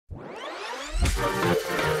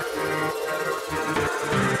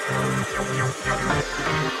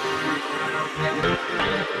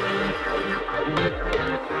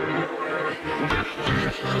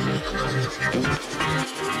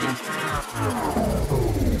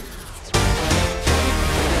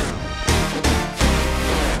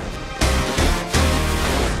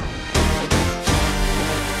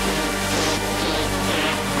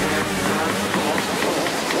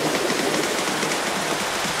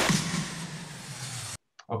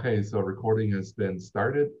Okay, so recording has been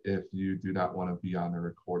started. If you do not want to be on the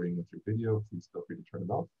recording with your video, please feel free to turn it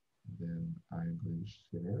off. And then I'm going to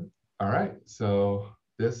share. All right, so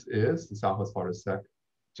this is the SWFLSec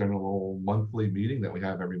general monthly meeting that we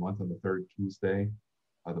have every month on the third Tuesday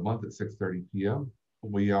of the month at 6:30 p.m.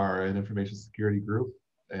 We are an information security group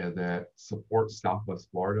that supports Southwest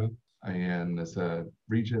Florida, and it's a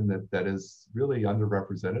region that is really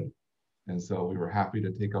underrepresented. And so we were happy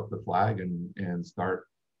to take up the flag and start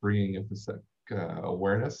bringing InfoSec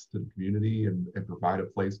awareness to the community and provide a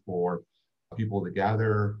place for people to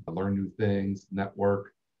gather, learn new things,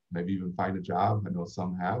 network, maybe even find a job. I know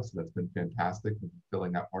some have, so that's been fantastic in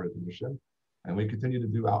fulfilling that part of the mission. And we continue to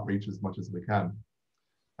do outreach as much as we can.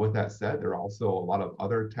 With that said, there are also a lot of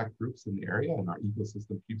other tech groups in the area, and our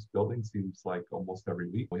ecosystem keeps building. Seems like almost every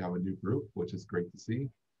week we have a new group, which is great to see.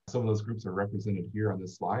 Some of those groups are represented here on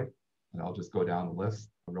this slide. And I'll just go down the list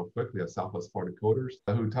real quick. We have Southwest Florida Coders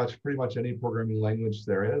who touch pretty much any programming language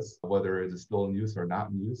there is, whether it is still in use or not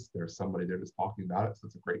in use. There's somebody there just talking about it, so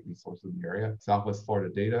it's a great resource in the area. Southwest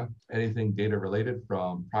Florida Data, anything data related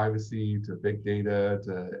from privacy to big data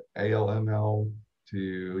to ALML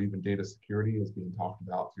to even data security is being talked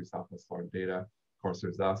about through Southwest Florida Data. Of course,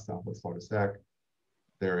 there's us, SWFLSec.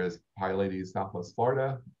 There is PyLady Southwest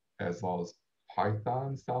Florida, as well as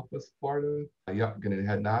Python Southwest Florida. Yep, getting a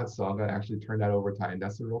head nod. So I'm going to actually turn that over to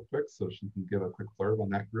Inessa real quick so she can give a quick blurb on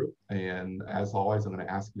that group. And as always, I'm going to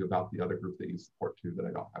ask you about the other group that you support too that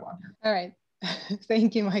I don't have on here. All right.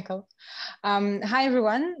 Thank you, Michael. Hi,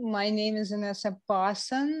 everyone. My name is Inessa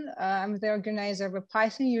Bosson. I'm the organizer of a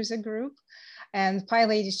Python user group and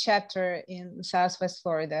PyLady chapter in Southwest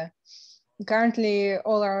Florida. Currently,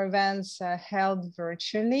 all our events are held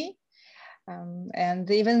virtually.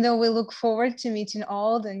 And even though we look forward to meeting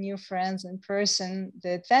all the new friends in person,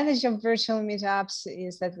 the advantage of virtual meetups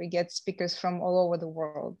is that we get speakers from all over the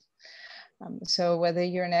world. So whether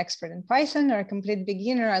you're an expert in Python or a complete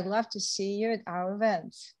beginner, I'd love to see you at our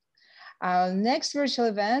events. Our next virtual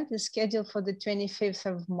event is scheduled for the 25th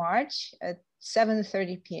of March at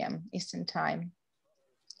 7:30 p.m. Eastern Time.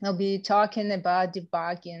 I'll be talking about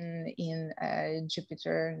debugging in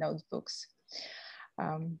Jupyter notebooks.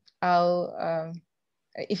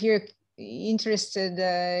 If you're interested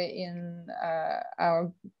in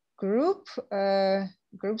our group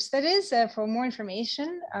studies, for more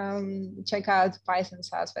information, check out Python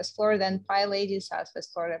Southwest Florida and PyLady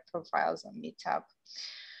Southwest Florida profiles on Meetup.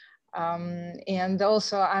 And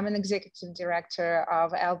also, I'm an executive director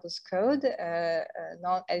of Albus Code, a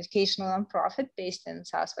non-educational nonprofit based in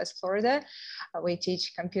Southwest Florida. We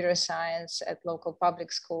teach computer science at local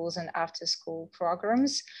public schools and after-school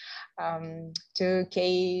programs to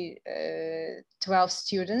K-12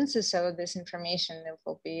 students. So this information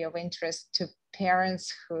will be of interest to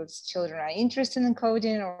parents whose children are interested in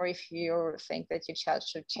coding, or if you think that your child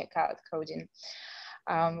should check out coding.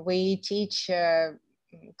 We teach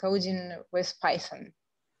coding with Python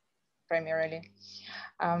primarily.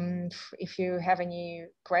 If you have any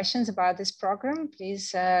questions about this program,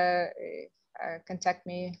 please contact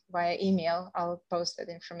me via email. I'll post that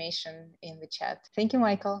information in the chat. Thank you,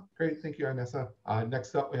 Michael. Great, thank you, Inessa.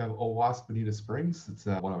 Next up, we have OWASP Bonita Springs. It's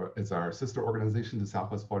our sister organization to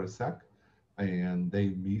SWFLSec, and they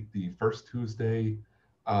meet the first Tuesday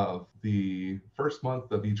of the first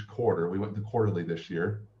month of each quarter. We went to quarterly this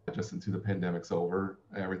year, just until the pandemic's over.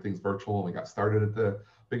 Everything's virtual. We got started at the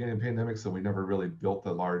beginning of the pandemic, so we never really built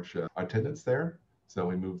a large attendance there. So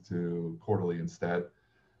we moved to quarterly instead.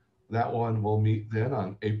 That one will meet then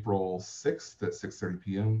on April 6th at 6:30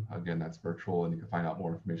 p.m. Again, that's virtual, and you can find out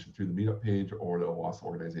more information through the meetup page or the OWASP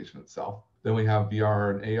organization itself. Then we have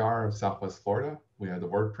VR and AR of Southwest Florida. We have the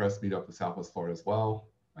WordPress meetup of Southwest Florida as well,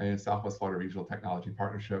 and Southwest Florida Regional Technology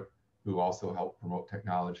Partnership, who also help promote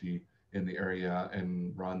technology in the area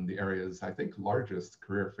and run the area's, I think, largest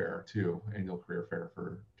career fair too, annual career fair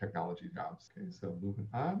for technology jobs. Okay, so moving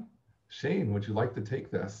on. Shane, would you like to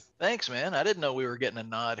take this? Thanks, man. I didn't know we were getting a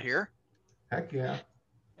nod here. Heck yeah.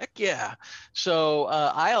 Heck yeah. So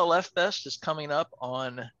ILF Fest is coming up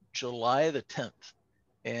on July the 10th.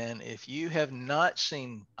 And if you have not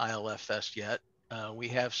seen ILF Fest yet, we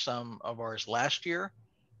have some of ours last year.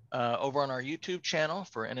 over on our YouTube channel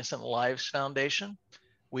for Innocent Lives Foundation.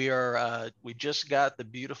 We just got the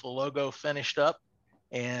beautiful logo finished up,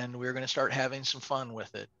 and we're going to start having some fun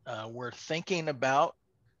with it. We're thinking about,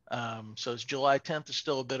 so it's July 10th is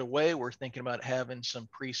still a bit away. We're thinking about having some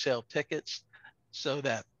pre-sale tickets so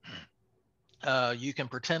that you can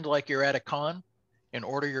pretend like you're at a con and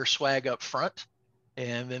order your swag up front,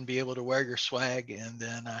 and then be able to wear your swag and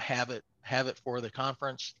then have it for the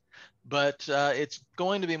conference. But it's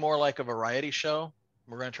going to be more like a variety show.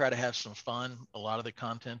 We're going to try to have some fun. A lot of the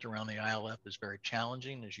content around the ILF is very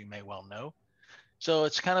challenging, as you may well know. So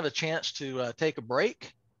it's kind of a chance to take a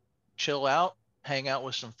break, chill out, hang out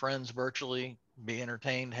with some friends virtually, be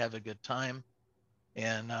entertained, have a good time.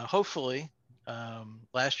 And hopefully,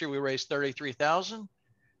 last year we raised 33,000.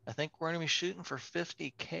 I think we're going to be shooting for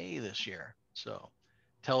 50K this year. So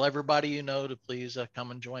tell everybody you know to please come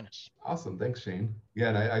and join us. Awesome. Thanks, Shane. Yeah,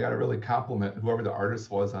 and I got to really compliment whoever the artist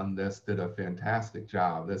was on this, did a fantastic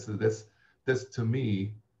job. This to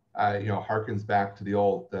me, harkens back to the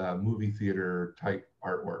old movie theater type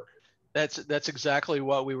artwork. That's exactly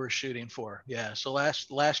what we were shooting for. Yeah. So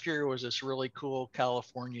last year was this really cool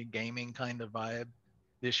California gaming kind of vibe.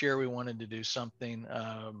 This year we wanted to do something.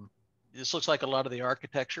 This looks like a lot of the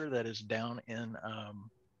architecture that is down in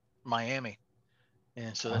Miami.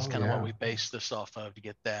 And so that's kind of what we based this off of to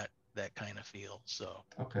get that kind of feel. So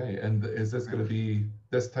okay, and is this going to be,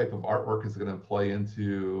 this type of artwork is going to play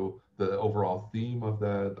into the overall theme of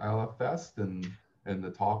the ILF Fest and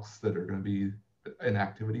the talks that are going to be and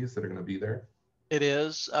activities that are going to be there? It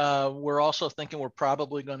is. We're also thinking we're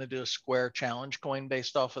probably going to do a Square challenge coin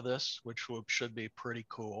based off of this, which should be pretty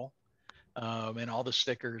cool. And all the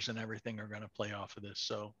stickers and everything are going to play off of this.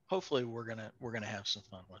 So hopefully we're gonna have some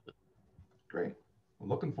fun with it. Great. I'm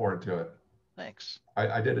looking forward to it. Thanks.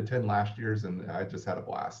 I did attend last year's and I just had a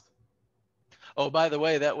blast. Oh, by the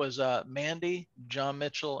way, that was Mandy, John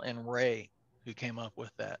Mitchell, and Ray who came up with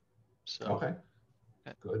that. So okay.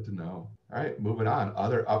 Good to know. All right, moving on.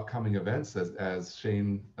 Other upcoming events, as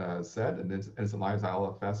Shane said, and Innocent Lives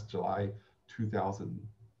ILF Fest, July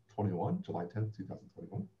 2021, July 10th,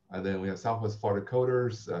 2021. And then we have Southwest Florida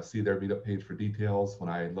Coders. See their meetup page for details. When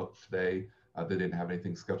I looked today, they didn't have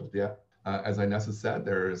anything scheduled yet. As Inessa said,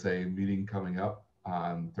 there is a meeting coming up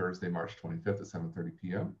on Thursday, March 25th at 7:30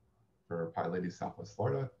 p.m. for PyLadies Southwest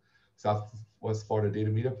Florida. Southwest Florida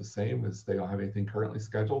Data Meetup, the same, as they don't have anything currently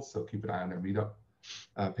scheduled, so keep an eye on their meetup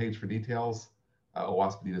page for details.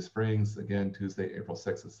 OWASP Bonita Springs, again, Tuesday, April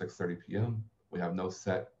 6th at 6:30 p.m. We have no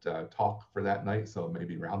set talk for that night, so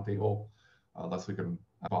maybe roundtable, unless we can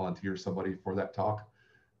volunteer somebody for that talk.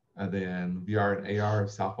 And then VR and AR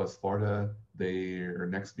of Southwest Florida, their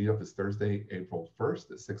next meetup is Thursday, April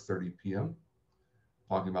 1st at 6:30 p.m.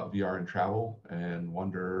 Talking about VR and travel and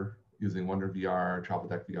using Wonder VR, Travel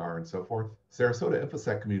Deck VR, and so forth. Sarasota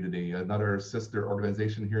InfoSec Community, another sister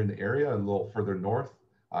organization here in the area, a little further north,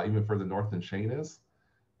 even further north than Shane is.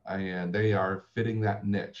 And they are fitting that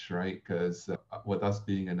niche, right? Because with us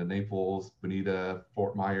being in the Naples, Bonita,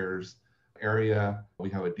 Fort Myers area, we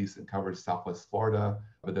have a decent coverage Southwest Florida.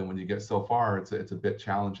 But then when you get so far, it's a bit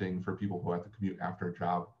challenging for people who have to commute after a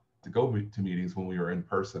job to go to meetings when we were in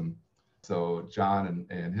person. So John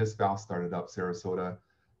and his spouse started up Sarasota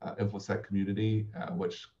InfoSec Community,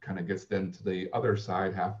 which kind of gets then to the other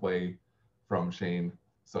side halfway from Shane.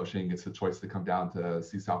 So Shane gets the choice to come down to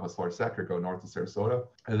see Southwest Florida Sec or go north to Sarasota.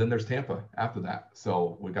 And then there's Tampa after that.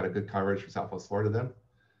 So we got a good coverage for Southwest Florida then.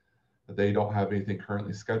 They don't have anything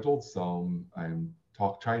currently scheduled, so I'm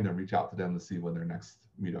trying to reach out to them to see when their next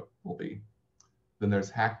meetup will be. Then there's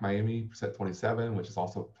Hack Miami Set 27, which is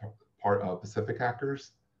also part of Pacific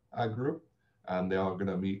Hackers group. And they are going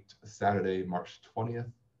to meet Saturday, March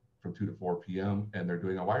 20th from 2 to 4 p.m. And they're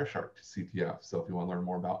doing a Wireshark CTF. So if you want to learn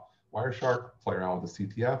more about Wireshark, play around with the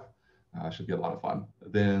CTF. Should be a lot of fun.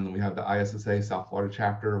 Then we have the ISSA South Florida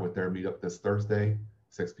chapter with their meetup this Thursday,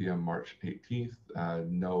 6 p.m. March 18th.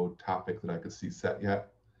 No topic that I could see set yet.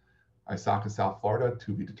 ISACA South Florida,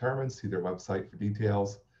 to be determined. See their website for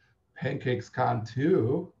details. Pancakes Con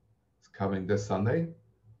 2 is coming this Sunday,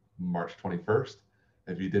 March 21st.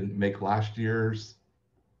 If you didn't make last year's,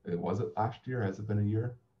 was it last year? Has it been a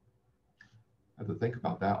year? I have to think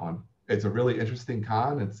about that one. It's a really interesting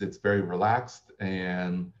con. It's very relaxed,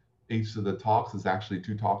 and each of the talks is actually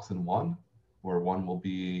 2 talks in one, where one will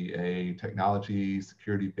be a technology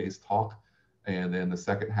security-based talk, and then the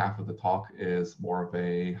second half of the talk is more of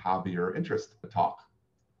a hobby or interest talk.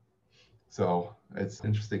 So it's an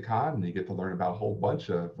interesting con, and you get to learn about a whole bunch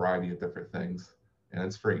of variety of different things, and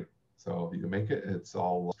it's free. So if you can make it, it's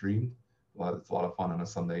all streamed It's a lot of fun on a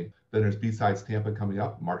Sunday. Then there's B-Sides Tampa coming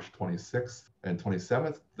up March 26th and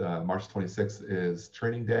 27th. March 26th is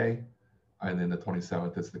training day, and then the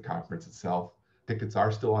 27th is the conference itself. Tickets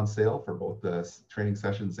are still on sale for both the training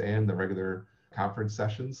sessions and the regular conference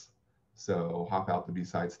sessions. So hop out to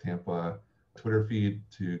B-Sides Tampa Twitter feed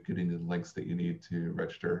to get into the links that you need to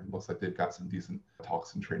register. Looks like they've got some decent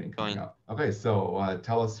talks and training coming up. Okay, so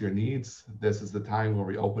tell us your needs. This is the time where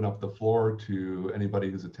we open up the floor to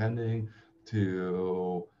anybody who's attending.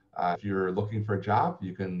 To if you're looking for a job,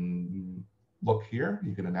 you can look here.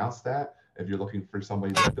 You can announce that. If you're looking for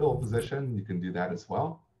somebody to fill a position, you can do that as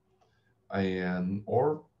well. And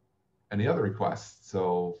or any other requests.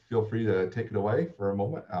 So feel free to take it away for a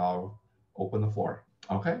moment. I'll open the floor.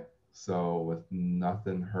 Okay. So with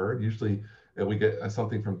nothing heard, usually we get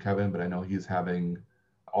something from Kevin, but I know he's having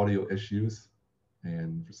audio issues,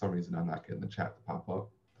 and for some reason I'm not getting the chat to pop up.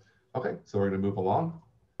 Okay, so we're going to move along.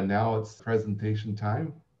 And now it's presentation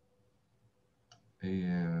time.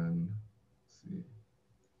 And let's see.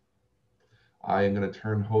 I am going to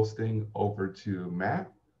turn hosting over to Matt,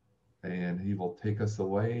 and he will take us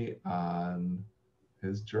away on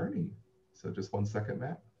his journey. So just 1 second,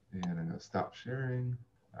 Matt, and I'm going to stop sharing.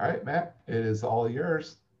 All right, Matt, it is all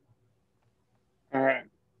yours. All right.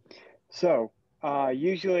 So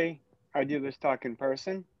usually I do this talk in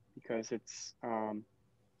person because it's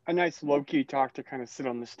a nice low-key talk to kind of sit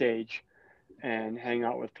on the stage and hang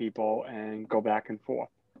out with people and go back and forth.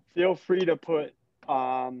 Feel free to put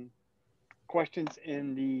questions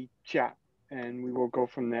in the chat and we will go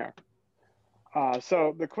from there.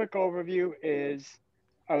 So the quick overview is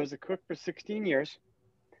I was a cook for 16 years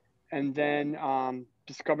and then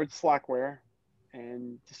discovered Slackware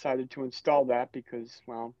and decided to install that because,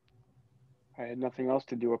 well, I had nothing else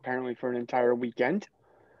to do apparently for an entire weekend.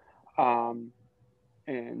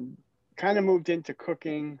 And kind of moved into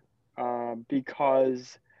cooking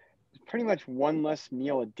because pretty much one less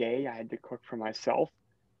meal a day I had to cook for myself.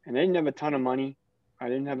 And I didn't have a ton of money. I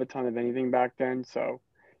didn't have a ton of anything back then. So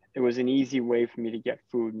it was an easy way for me to get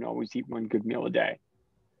food and always eat one good meal a day.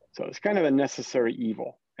 So it's kind of a necessary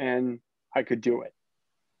evil and I could do it.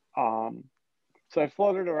 So I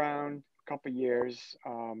floated around a couple of years.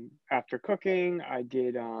 After cooking, I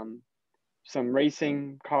did some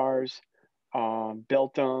racing cars,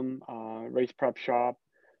 built them, race prep shop,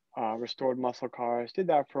 restored muscle cars, did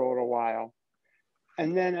that for a little while.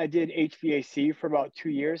 And then I did HVAC for about 2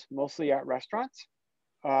 years, mostly at restaurants.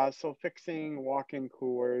 So fixing walk-in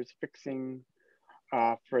coolers, fixing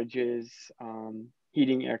fridges,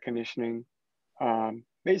 heating, air conditioning,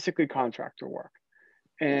 basically contractor work.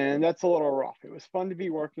 And that's a little rough. It was fun to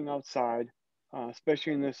be working outside,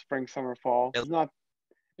 especially in the spring, summer, fall.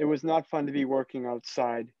 It was not fun to be working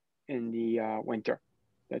outside in the winter.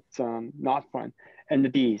 That's not fun. And the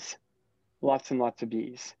bees, lots and lots of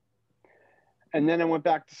bees. And then I went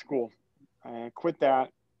back to school. I quit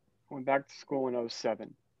that, went back to school in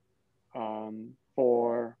 2007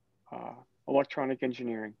 for electronic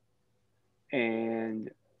engineering.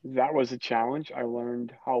 And that was a challenge. I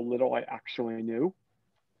learned how little I actually knew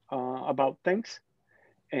about things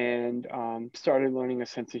and started learning a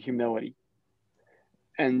sense of humility.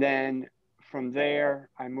 And then from there,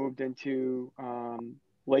 I moved into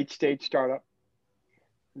late stage startup.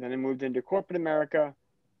 Then I moved into corporate America.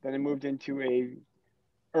 Then I moved into a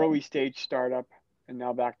early stage startup and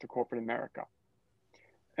now back to corporate America.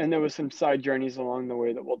 And there was some side journeys along the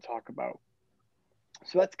way that we'll talk about.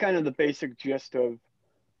 So that's kind of the basic gist of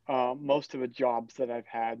most of the jobs that I've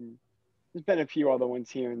had. And there's been a few other ones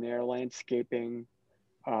here and there, landscaping,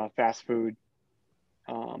 fast food,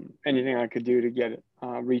 anything I could do to get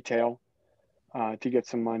retail, to get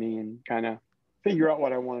some money and kind of figure out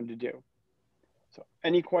what I wanted to do. So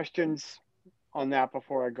any questions on that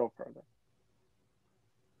before I go further?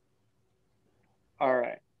 All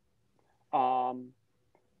right.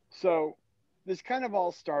 So this kind of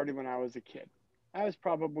all started when I was a kid. I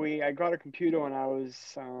got a computer when I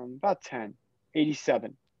was about 10,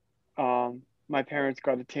 87. My parents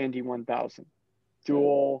got a Tandy 1000,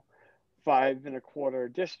 dual 5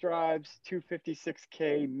 1/4 disk drives,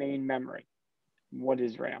 256K main memory. What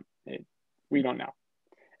is RAM? We don't know.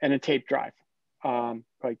 And a tape drive,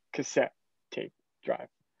 like cassette tape drive.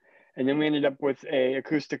 And then we ended up with a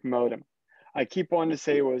acoustic modem. I keep wanting to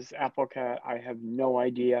say it was AppleCat. I have no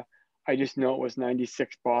idea. I just know it was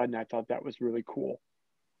 96 baud, and I thought that was really cool.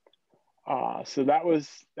 So that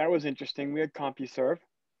was interesting. We had CompuServe.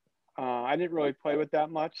 I didn't really play with that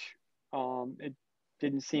much. It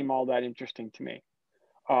didn't seem all that interesting to me.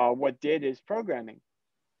 What did is programming.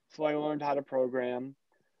 So I learned how to program,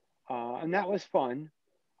 and that was fun.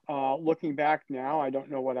 Looking back now, I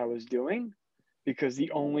don't know what I was doing, because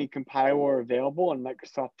the only compiler available in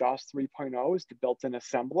Microsoft DOS 3.0 is the built-in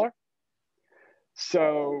assembler.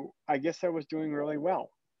 So I guess I was doing really well.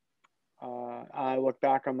 I look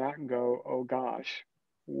back on that and go, oh gosh,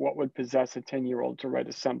 what would possess a 10-year-old to write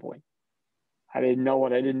assembly? I didn't know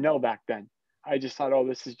what I didn't know back then. I just thought, oh,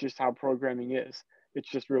 this is just how programming is. It's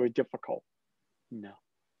just really difficult. No,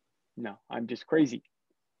 I'm just crazy.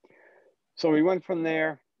 So we went from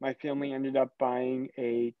there. My family ended up buying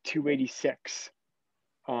a 286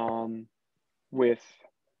 with,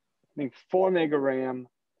 I think, 4 meg of RAM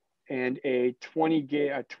and a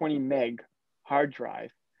 20 meg hard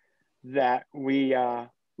drive that we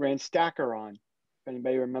ran Stacker on. If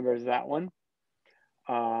anybody remembers that one,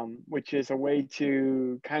 which is a way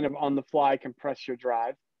to kind of on the fly compress your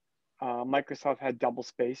drive. Microsoft had double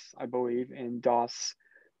space, I believe, in DOS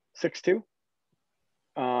 6.2.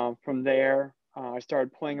 From there, I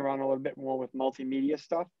started playing around a little bit more with multimedia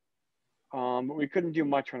stuff, but we couldn't do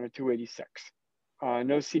much on a 286.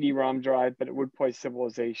 No CD-ROM drive, but it would play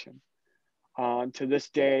Civilization. To this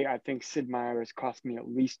day, I think Sid Meier has cost me at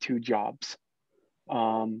least 2 jobs.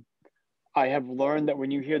 I have learned that when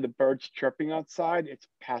you hear the birds chirping outside, it's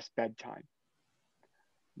past bedtime.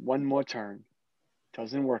 One more turn.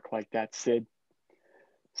 Doesn't work like that, Sid.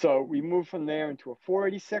 So we moved from there into a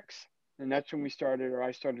 486, and that's when I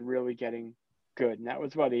started really getting good, and that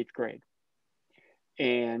was about 8th grade.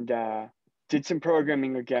 And did some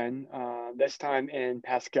programming again, this time in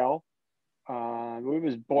Pascal. I believe it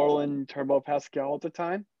was Borland Turbo Pascal at the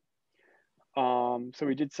time. So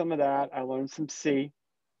we did some of that. I learned some C,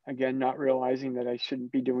 again, not realizing that I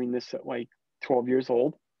shouldn't be doing this at like 12 years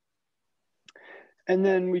old. And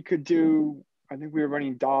then we could do, I think we were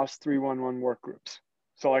running DOS 3.1.1 work groups.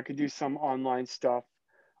 So I could do some online stuff.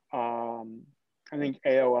 I think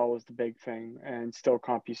AOL was the big thing, and still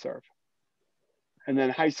CompuServe. And then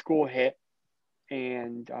high school hit,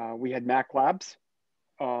 and we had Mac Labs.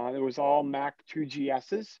 It was all Mac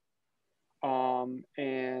 2GSs, Apple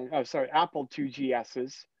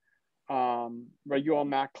 2GSs, regular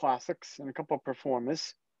Mac Classics, and a couple of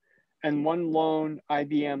Performas, and one lone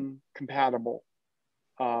IBM compatible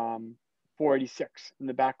 486 in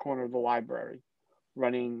the back corner of the library,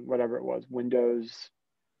 running whatever it was, Windows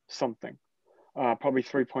something, probably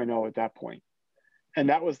 3.0 at that point. And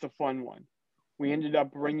that was the fun one. We ended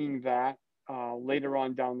up bringing that later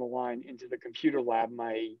on down the line into the computer lab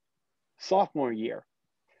my sophomore year,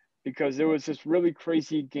 because there was this really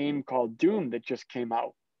crazy game called Doom that just came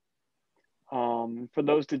out. For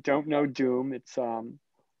those that don't know Doom, it's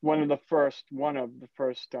one of the first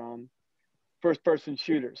first-person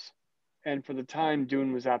shooters. And for the time,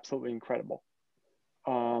 Doom was absolutely incredible.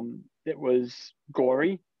 It was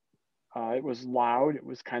gory. It was loud. It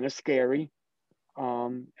was kind of scary.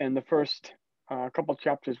 And the first couple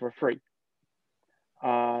chapters were free.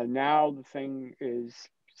 Now the thing is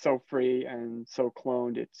so free and so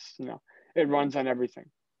cloned. It's, it runs on everything.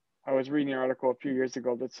 I was reading an article a few years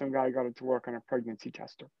ago that some guy got it to work on a pregnancy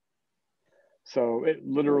tester. So it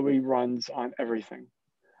literally runs on everything.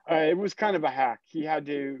 It was kind of a hack. He had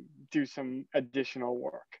to do some additional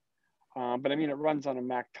work. But I mean, it runs on a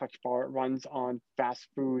Mac touch bar. It runs on fast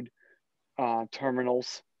food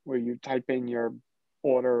terminals where you type in your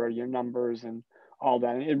order or your numbers and all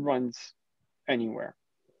that. And it runs anywhere.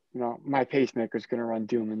 My pacemaker is going to run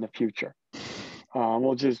Doom in the future.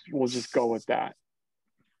 We'll just go with that.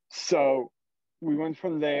 So we went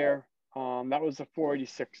from there. That was a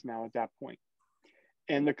 486 now at that point.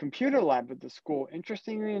 And the computer lab at the school,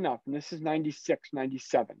 interestingly enough, and this is 96,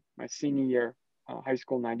 97, my senior year, high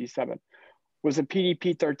school 97, was a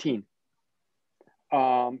PDP-13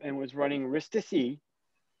 and was running RISC-E.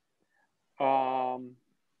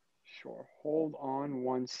 Sure, hold on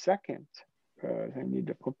one second, because I need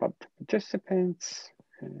to flip up to participants.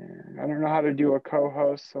 And I don't know how to do a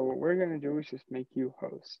co-host, so what we're going to do is just make you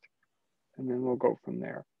host, and then we'll go from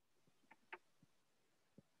there.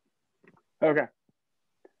 Okay.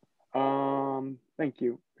 Thank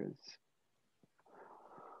you.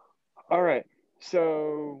 All right.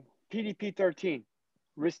 So PDP-13,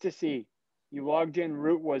 RISC-E. You logged in,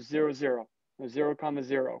 root was 00,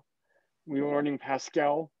 0,0. We were learning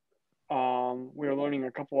Pascal. We were learning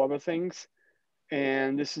a couple other things.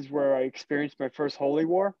 And this is where I experienced my first holy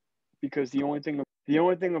war, because the only thing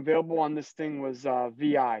available on this thing was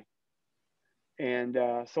VI. And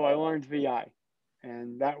so I learned VI,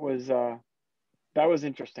 and that was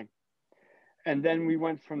interesting. And then we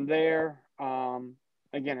went from there.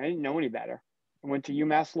 Again, I didn't know any better. I went to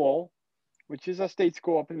UMass Lowell, which is a state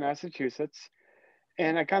school up in Massachusetts.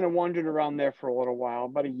 And I kind of wandered around there for a little while,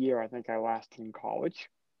 about a year, I think I lasted in college.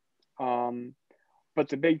 But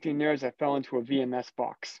the big thing there is I fell into a VMS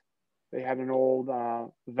box. They had an old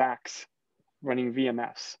VAX running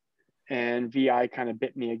VMS, and VI kind of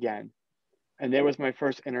bit me again. And that was my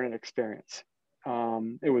first internet experience.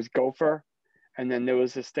 It was Gopher, and then there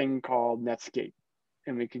was this thing called Netscape,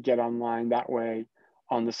 and we could get online that way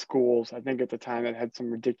on the schools. I think at the time it had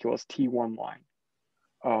some ridiculous T1 line,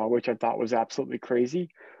 which I thought was absolutely crazy,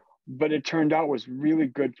 but it turned out was really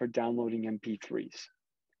good for downloading MP3s.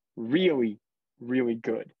 Really, really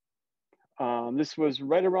good. This was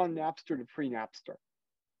right around Napster to pre-Napster.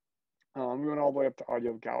 We went all the way up to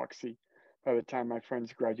Audio Galaxy by the time my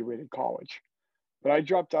friends graduated college. But I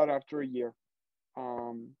dropped out after a year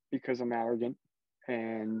because I'm arrogant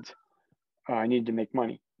and I needed to make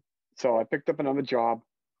money. So I picked up another job,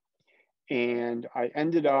 and I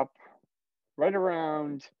ended up right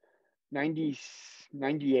around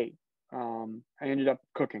 98. I ended up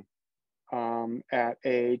cooking at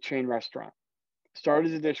a chain restaurant.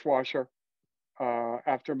 Started as a dishwasher.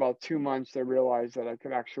 After about 2 months, I realized that I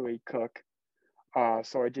could actually cook.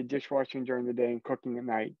 So I did dishwashing during the day and cooking at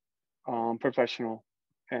night, professional.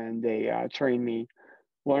 And they trained me,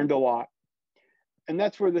 learned a lot. And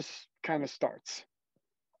that's where this kind of starts.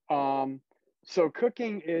 So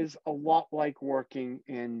cooking is a lot like working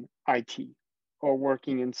in IT or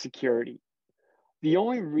working in security. The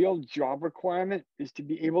only real job requirement is to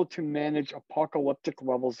be able to manage apocalyptic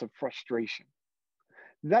levels of frustration.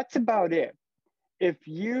 That's about it. If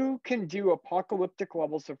you can do apocalyptic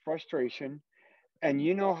levels of frustration and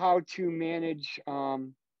you know how to manage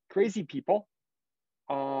crazy people,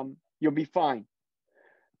 you'll be fine.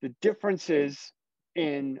 The differences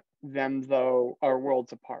in them, though, are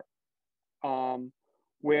worlds apart.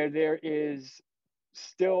 Where there is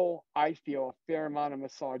still, I feel, a fair amount of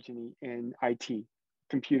misogyny in IT,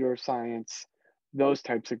 computer science, those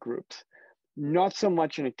types of groups. Not so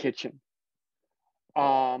much in a kitchen,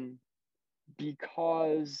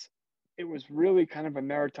 because it was really kind of a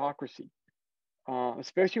meritocracy.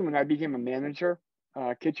 Especially when I became a manager,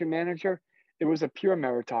 kitchen manager, it was a pure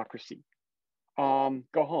meritocracy. Go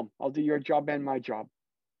home, I'll do your job and my job,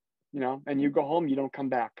 and you go home, you don't come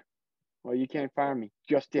back. Well, you can't fire me.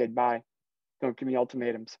 Just did, bye. Don't give me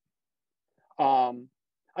ultimatums.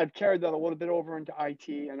 I've carried that a little bit over into IT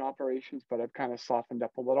and operations, but I've kind of softened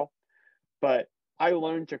up a little. But I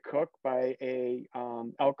learned to cook by a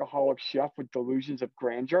alcoholic chef with delusions of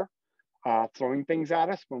grandeur, throwing things at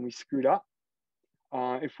us when we screwed up.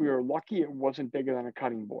 If we were lucky, it wasn't bigger than a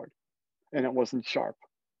cutting board, and it wasn't sharp.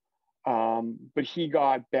 But he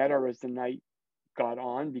got better as the night got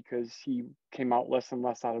on because he came out less and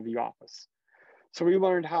less out of the office. So we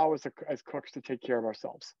learned how as cooks to take care of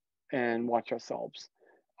ourselves and watch ourselves.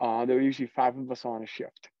 There were usually 5 of us on a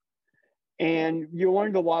shift. And you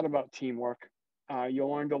learned a lot about teamwork. You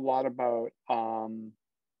learned a lot about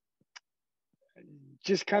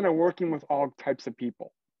just kind of working with all types of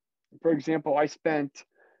people. For example, I spent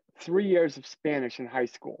 3 years of Spanish in high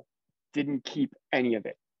school, didn't keep any of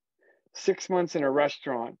it. 6 months in a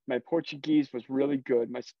restaurant, my Portuguese was really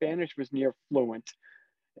good. My Spanish was near fluent.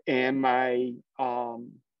 And my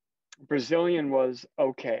Brazilian was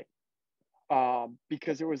okay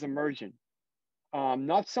because it was emergent.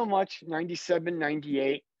 Not so much 97,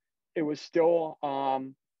 98. It was still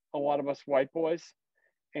a lot of us white boys.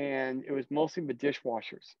 And it was mostly the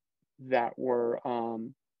dishwashers that were,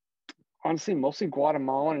 honestly, mostly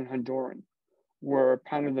Guatemalan and Honduran were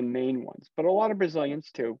kind of the main ones, but a lot of Brazilians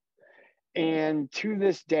too. And to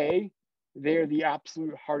this day, they're the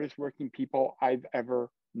absolute hardest working people I've ever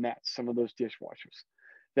met, some of those dishwashers.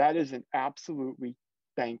 That is an absolutely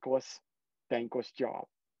thankless job.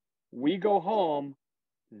 We go home,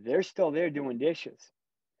 they're still there doing dishes.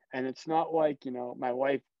 And it's not like, my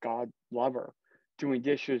wife, God love her, doing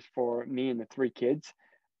dishes for me and the 3 kids.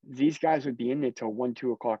 These guys would be in there till 1,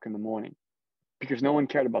 2 o'clock in the morning because no one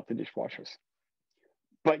cared about the dishwashers.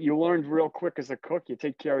 But you learned real quick as a cook, you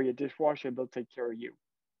take care of your dishwasher, they'll take care of you.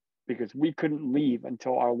 Because we couldn't leave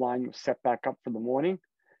until our line was set back up for the morning.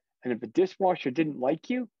 And if the dishwasher didn't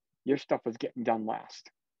like you, your stuff was getting done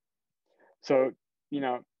last. So,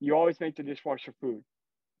 you always make the dishwasher food.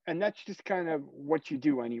 And that's just kind of what you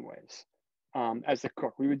do anyways. As a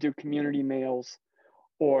cook, we would do community meals,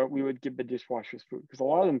 or we would give the dishwashers food because a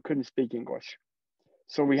lot of them couldn't speak English.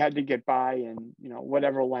 So we had to get by in,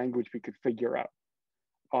 whatever language we could figure out,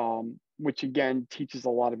 which again teaches a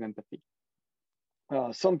lot of empathy.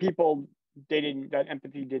 Some people, that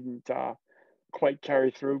empathy didn't quite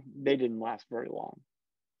carry through. They didn't last very long.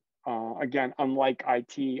 Again, unlike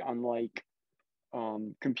IT, unlike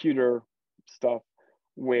computer stuff,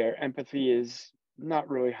 where empathy is not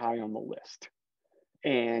really high on the list.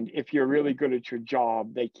 And if you're really good at your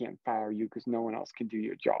job, they can't fire you because no one else can do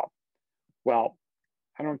your job. Well,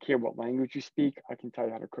 I don't care what language you speak, I can tell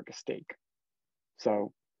you how to cook a steak.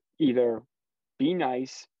 So either be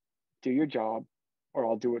nice, do your job, or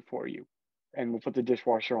I'll do it for you. And we'll put the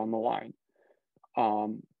dishwasher on the line.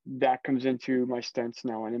 That comes into my stance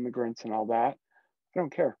now on immigrants and all that. I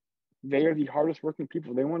don't care. They are the hardest working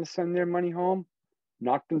people. They want to send their money home,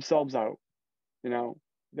 knock themselves out. You know,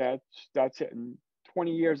 that's it. And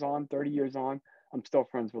 20 years on, 30 years on, I'm still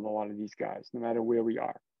friends with a lot of these guys, no matter where we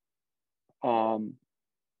are.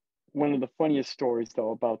 One of the funniest stories,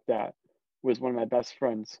 though, about that was one of my best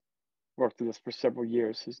friends worked with us for several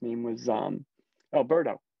years. His name was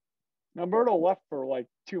Alberto. Alberto left for like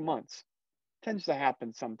 2 months. Tends to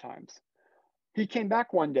happen sometimes. He came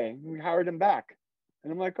back one day. We hired him back.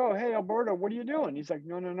 And I'm like, oh, hey, Alberto, what are you doing? He's like,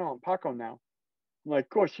 no, I'm Paco now. I'm like, of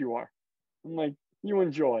course you are. I'm like, you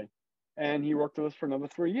enjoy. And he worked with us for another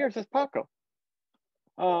 3 years as Paco.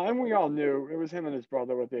 And we all knew it was him and his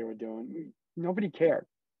brother what they were doing. Nobody cared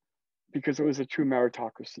because it was a true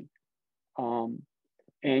meritocracy. And,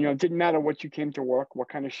 you know, it didn't matter what you came to work, what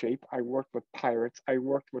kind of shape. I worked with pirates. I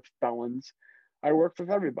worked with felons. I worked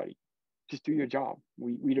with everybody. Just do your job.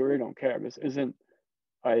 We really don't care. This isn't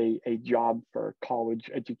a job for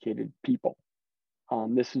college educated people.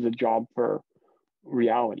 This is a job for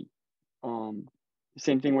reality.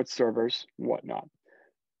 Same thing with servers, whatnot.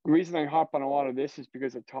 The reason I hop on a lot of this is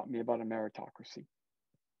because it taught me about a meritocracy.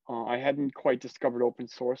 I hadn't quite discovered open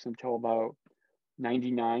source until about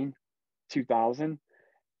 99, 2000.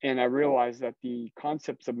 And I realized that the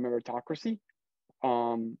concepts of meritocracy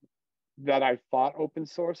that I thought open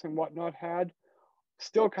source and whatnot had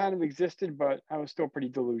still kind of existed, but I was still pretty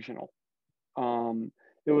delusional.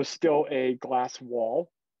 There was still a glass wall.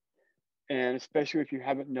 And especially if you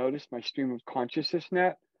haven't noticed my stream of consciousness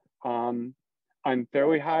net, I'm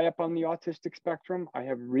fairly high up on the autistic spectrum. I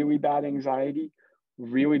have really bad anxiety,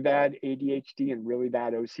 really bad ADHD, and really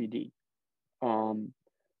bad OCD.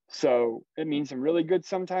 So it means I'm really good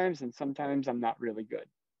sometimes, and sometimes I'm not really good.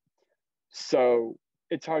 So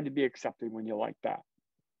it's hard to be accepted when you're like that.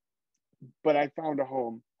 But I found a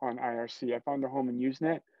home on IRC. I found a home in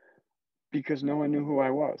Usenet because no one knew who I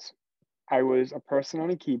was. I was a person on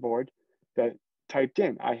a keyboard that typed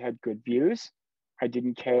in. I had good views. I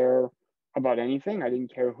didn't care about anything. I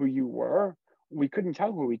didn't care who you were. We couldn't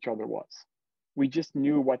tell who each other was. We just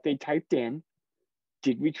knew what they typed in.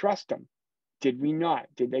 Did we trust them? Did we not?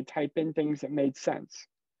 Did they type in things that made sense?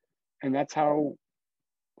 And that's how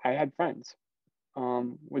I had friends,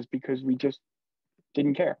 was because we just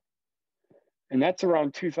didn't care. And that's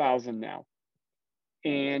around 2000 now.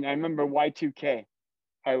 And I remember Y2K.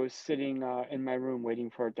 I was sitting in my room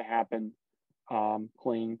waiting for it to happen,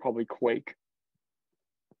 playing probably Quake.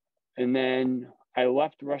 And then I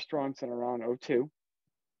left restaurants in around 02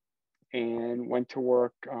 and went to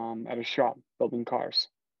work at a shop building cars.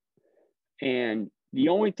 And the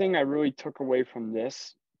only thing I really took away from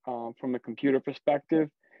this, from a computer perspective,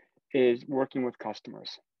 is working with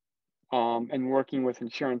customers and working with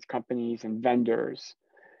insurance companies and vendors.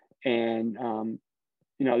 And,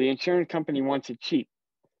 you know, the insurance company wants it cheap.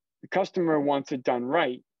 The customer wants it done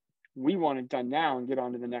right. We want it done now and get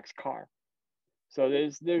on to the next car. So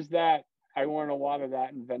there's that. I learned a lot of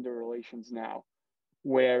that in vendor relations now,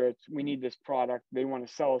 where it's, we need this product. They want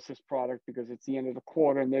to sell us this product because it's the end of the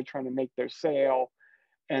quarter and they're trying to make their sale.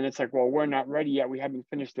 And it's like, well, we're not ready yet. We haven't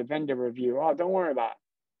finished the vendor review. Oh, don't worry about it.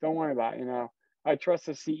 Don't worry about it. You know, I trust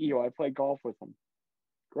the CEO. I play golf with him.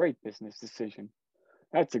 Great business decision.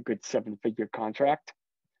 That's a good 7-figure contract.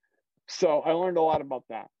 So I learned a lot about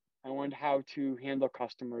that. I learned how to handle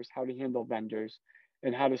customers, how to handle vendors,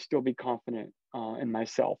 and how to still be confident in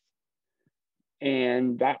myself.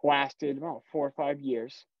 And that lasted about 4 or 5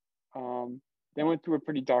 years. Then went through a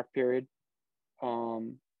pretty dark period.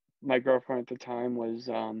 My girlfriend at the time was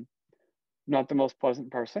not the most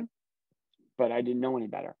pleasant person, but I didn't know any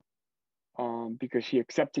better because she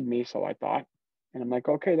accepted me, so I thought. And I'm like,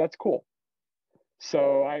 okay, that's cool.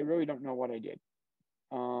 So I really don't know what I did.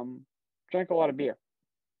 Drank a lot of beer.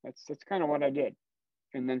 That's kind of what I did.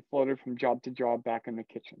 And then floated from job to job back in the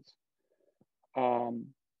kitchens.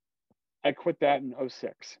 I quit that in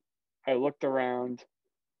 06. I looked around.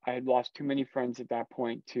 I had lost too many friends at that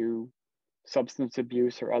point to substance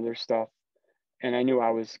abuse or other stuff. And I knew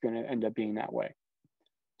I was going to end up being that way.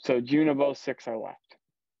 So June of 06, I left.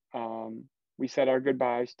 We said our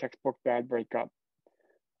goodbyes, textbook bad breakup.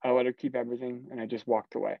 I let her keep everything and I just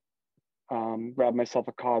walked away. Grabbed myself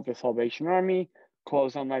a car at the Salvation Army,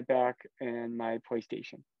 clothes on my back, and my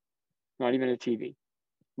PlayStation. Not even a TV.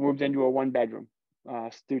 Moved into a 1-bedroom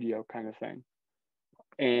studio kind of thing.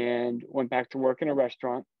 and went back to work in a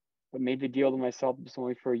restaurant, but made the deal to myself it was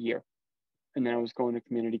only for a year. And then I was going to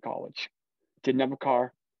community college. Didn't have a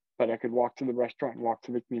car, but I could walk to the restaurant and walk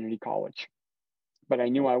to the community college. But I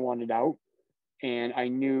knew I wanted out, and I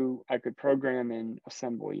knew I could program in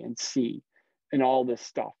assembly and C and all this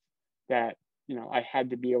stuff that, you know, I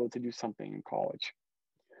had to be able to do something in college.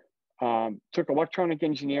 Took electronic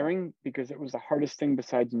engineering because it was the hardest thing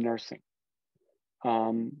besides nursing.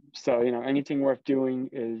 So, you know, anything worth doing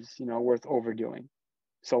is, you know, worth overdoing.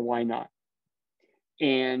 So why not?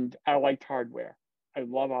 And I liked hardware. I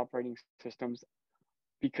love operating systems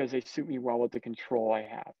because they suit me well with the control I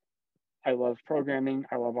have. I love programming.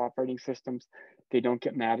 I love operating systems. They don't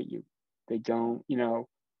get mad at you. They don't, you know,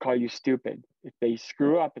 call you stupid. If they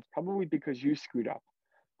screw up, it's probably because you screwed up,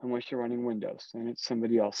 unless you're running Windows and it's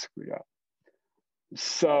somebody else screwed up.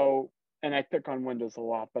 So, and I pick on Windows a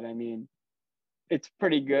lot, but I mean, it's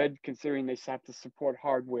pretty good considering they have to support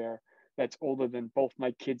hardware that's older than both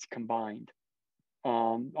my kids combined.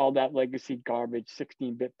 All that legacy garbage,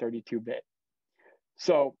 16-bit, 32-bit.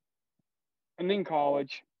 So I'm in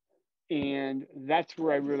college, and that's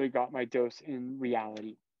where I really got my dose in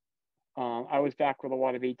reality. I was back with a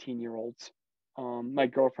lot of 18-year-olds. My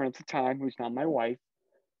girlfriend at the time, who's now my wife,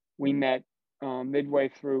 we met midway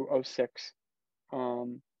through 06.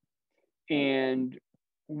 And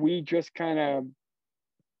we just kind of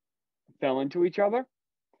fell into each other,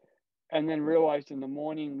 and then realized in the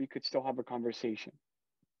morning we could still have a conversation.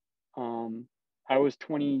 I was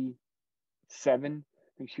 27,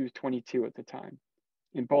 I think she was 22 at the time.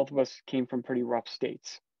 And both of us came from pretty rough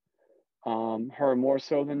states. Her more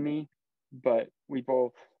so than me, but we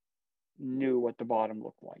both knew what the bottom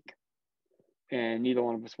looked like. And neither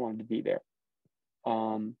one of us wanted to be there.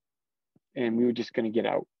 And we were just going to get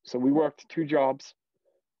out. So we worked 2 jobs.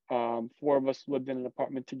 4 of us lived in an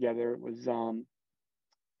apartment together. It was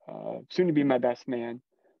soon to be my best man,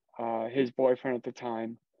 his boyfriend at the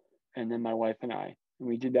time, and then my wife and I. And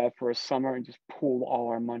we did that for a summer and just pooled all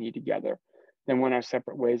our money together. Then went our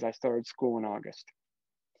separate ways. I started school in August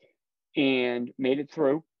and made it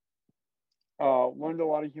through. Learned a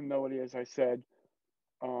lot of humility, as I said,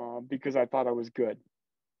 because I thought I was good.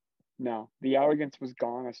 No, the arrogance was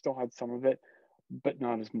gone. I still had some of it, but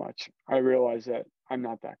not as much. I realized that I'm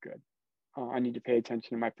not that good. I need to pay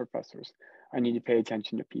attention to my professors. I need to pay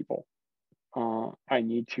attention to people. I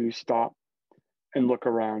need to stop and look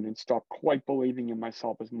around and stop quite believing in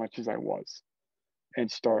myself as much as I was,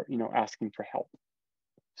 and start, you know, asking for help.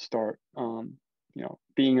 Start, you know,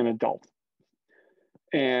 being an adult.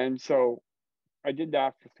 And so I did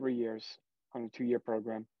that for 3 years on a 2-year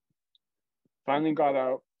program. Finally got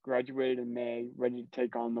out, graduated in May, ready to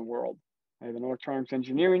take on the world. I have an electronics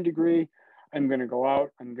engineering degree. I'm going to go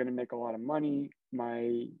out. I'm going to make a lot of money.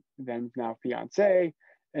 My then now fiance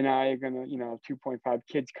and I are going to, you know, 2.5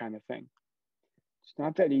 kids kind of thing. It's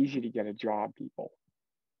not that easy to get a job, people,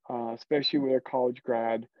 especially with a college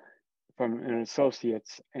grad from an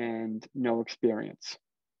associate's and no experience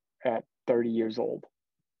at 30 years old.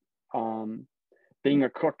 Being a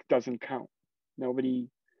cook doesn't count. Nobody,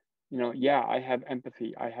 you know, yeah, I have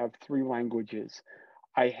empathy. I have 3 languages.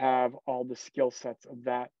 I have all the skill sets of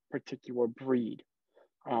that particular breed.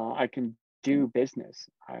 I can do business.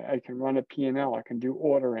 I can run a P&L. I can do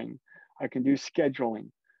ordering. I can do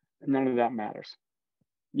scheduling. None of that matters.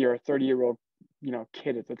 You're a 30-year-old, you know,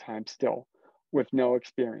 kid at the time still with no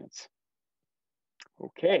experience.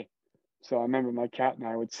 Okay. So I remember my cat and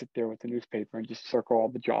I would sit there with the newspaper and just circle all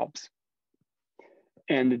the jobs.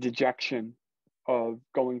 And the dejection of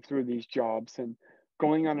going through these jobs and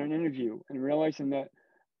going on an interview and realizing that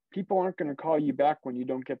people aren't going to call you back when you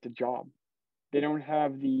don't get the job. They don't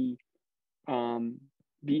have the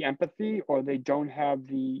empathy, or they don't have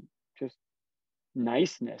the just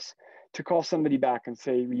niceness to call somebody back and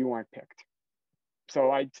say you aren't picked.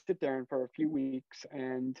 So I'd sit there and for a few weeks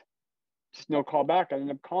and just no call back. I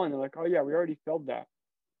ended up calling. They're like, oh yeah, we already filled that.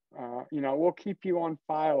 You know, we'll keep you on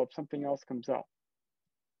file if something else comes up.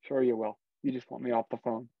 Sure you will. You just want me off the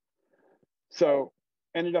phone. So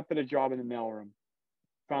ended up at a job in the mailroom.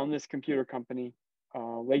 Found this computer company,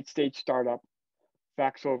 late stage startup,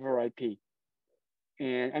 fax over IP,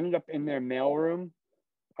 and ended up in their mailroom.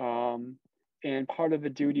 And part of the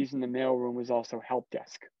duties in the mailroom was also help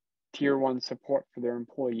desk, tier 1 support for their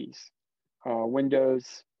employees.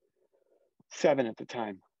 Windows 7 at the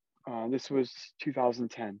time. This was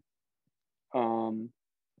 2010.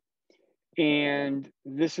 And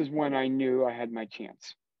this is when I knew I had my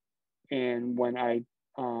chance. And when I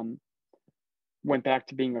went back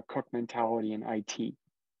to being a cook mentality in IT.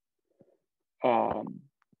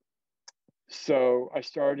 So I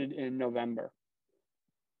started in November.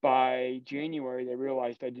 by January, they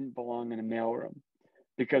realized I didn't belong in a mailroom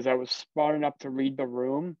because I was smart enough to read the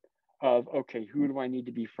room of, okay, who do I need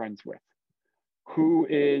to be friends with? Who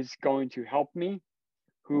is going to help me?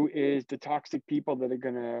 Who is the toxic people that are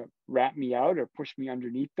going to rat me out or push me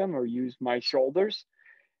underneath them or use my shoulders?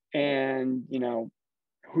 And, you know,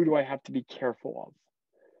 who do I have to be careful of?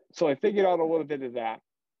 So I figured out a little bit of that,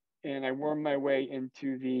 and I wormed my way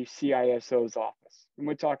into the CISO's office. And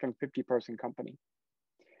we're talking 50-person company.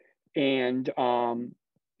 And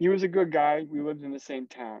he was a good guy. We lived in the same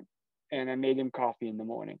town, and I made him coffee in the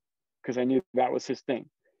morning because I knew that was his thing.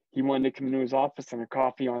 He wanted to come into his office and a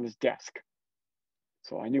coffee on his desk.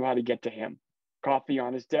 So I knew how to get to him. Coffee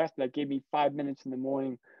on his desk. That gave me 5 minutes in the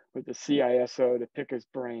morning with the CISO to pick his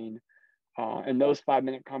brain. And those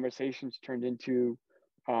 5-minute conversations turned into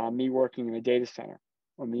me working in a data center,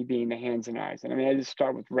 or me being the hands and eyes. And I mean, I just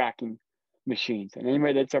start with racking machines. And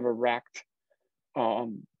anybody that's ever racked,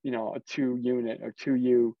 you know, a 2-unit or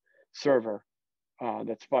 2U server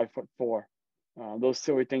that's 5'4", those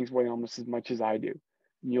silly things weigh almost as much as I do.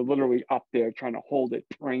 And you're literally up there trying to hold it,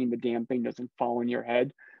 praying the damn thing doesn't fall on your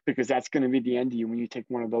head, because that's going to be the end of you when you take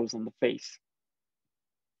one of those on the face.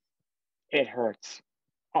 It hurts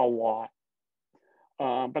a lot,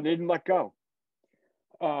 but I didn't let go.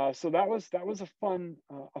 So that was a fun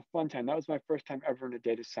time. That was my first time ever in a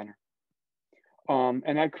data center.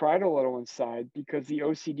 And I cried a little inside because the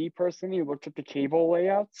OCD person, he looked at the cable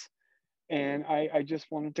layouts, and I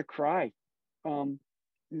just wanted to cry.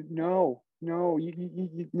 No, no.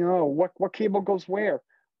 What cable goes where?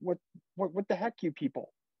 What the heck, you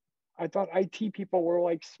people? I thought IT people were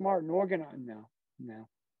like smart and organized.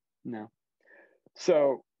 No.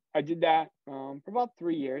 So I did that for about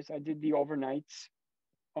 3 years. I did the overnights,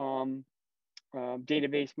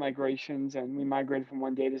 database migrations, and we migrated from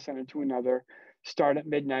one data center to another. Start at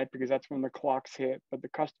midnight because that's when the clocks hit, but the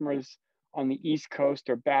customers on the East Coast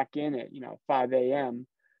are back in at 5 a.m.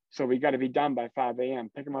 So we got to be done by 5 a.m.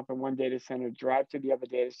 Pick them up in one data center, drive to the other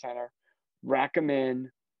data center, rack them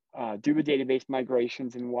in, do the database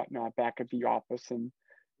migrations and whatnot back at the office, and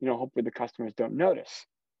hopefully the customers don't notice,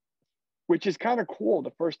 which is kind of cool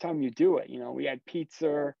the first time you do it. We had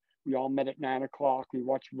pizza, we all met at 9 o'clock, we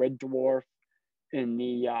watched Red Dwarf in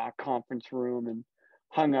the conference room and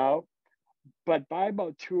hung out. But by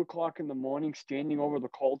about 2 o'clock in the morning, standing over the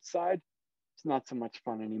cold side, it's not so much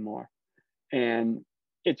fun anymore. And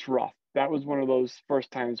it's rough. That was one of those first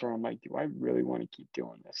times where I'm like, do I really want to keep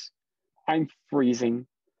doing this? I'm freezing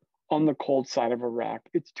on the cold side of a rack.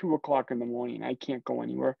 It's 2 o'clock in the morning. I can't go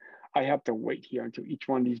anywhere. I have to wait here until each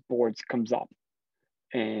one of these boards comes up.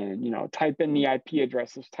 And, type in the IP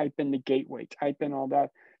addresses, type in the gateway, type in all that.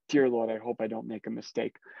 Dear Lord, I hope I don't make a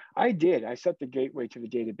mistake. I did. I set the gateway to the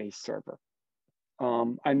database server.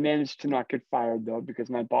 I managed to not get fired, though, because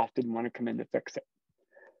my boss didn't want to come in to fix it.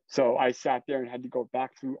 So I sat there and had to go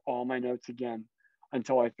back through all my notes again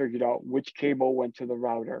until I figured out which cable went to the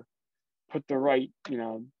router, put the right,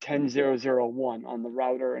 10001 on the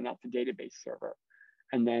router and not the database server,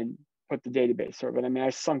 and then put the database server. I mean,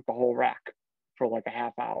 I sunk the whole rack for like a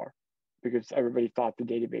half hour because everybody thought the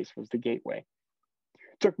database was the gateway.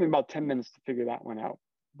 It took me about 10 minutes to figure that one out,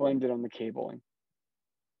 blamed it on the cabling.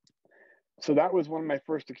 So that was one of my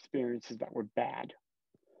first experiences that were bad.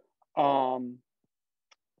 Another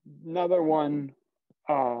one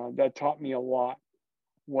that taught me a lot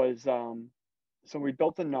was, so we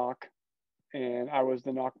built a NOC, and I was the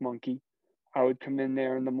NOC monkey. I would come in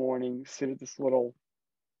there in the morning, sit at this little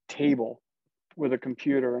table with a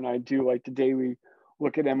computer, and I'd do like the daily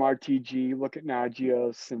look at MRTG, look at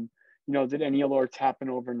Nagios, and, did any alerts happen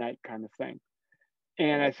overnight kind of thing.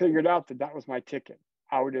 And I figured out that that was my ticket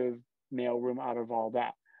out of mailroom, out of all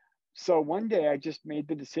that. So one day I just made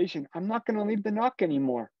the decision, I'm not going to leave the NOC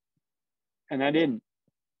anymore. And I didn't.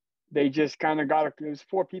 They just kind of there was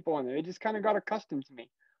 4 people in there. They just kind of got accustomed to me.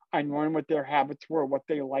 I learned what their habits were, what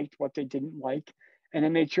they liked, what they didn't like, and I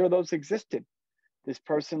made sure those existed. This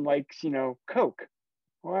person likes, Coke.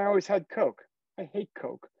 Well, I always had Coke. I hate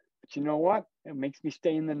Coke. But you know what? It makes me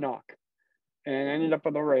stay in the NOC. And I ended up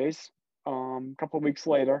with a raise a couple of weeks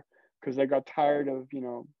later because they got tired of,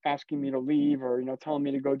 asking me to leave or, telling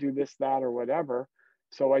me to go do this, that, or whatever.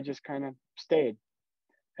 So I just kind of stayed.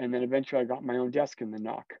 And then eventually I got my own desk in the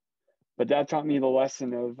NOC. But that taught me the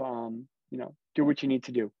lesson of, do what you need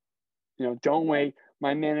to do. Don't wait.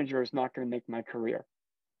 My manager is not going to make my career.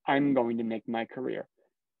 I'm going to make my career.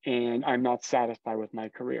 And I'm not satisfied with my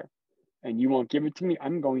career. And you won't give it to me.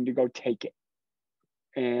 I'm going to go take it.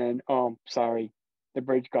 And, sorry, the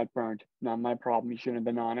bridge got burned. Not my problem. You shouldn't have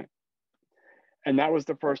been on it. And that was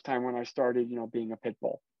the first time when I started, being a pit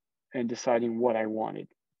bull and deciding what I wanted.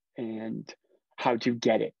 and how to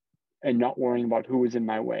get it, and not worrying about who was in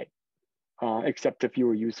my way, except if you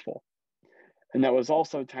were useful. And that was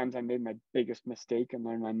also times I made my biggest mistake and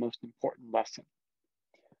learned my most important lesson.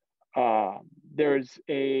 There's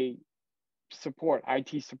a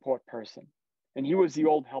IT support person, and he was the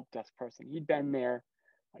old help desk person. He'd been there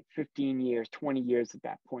like 15 years, 20 years at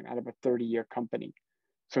that point, out of a 30-year company.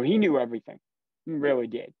 So he knew everything. He really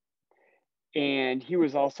did. And he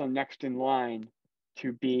was also next in line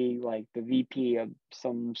to be like the VP of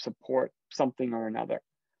some support, something or another.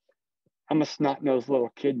 I'm a snot-nosed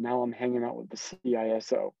little kid. Now I'm hanging out with the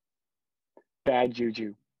CISO. Bad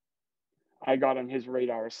juju. I got on his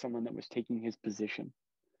radar as someone that was taking his position,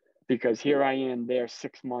 because here I am there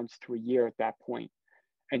 6 months to a year at that point,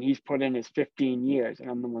 and he's put in his 15 years, and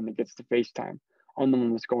I'm the one that gets the FaceTime. I'm the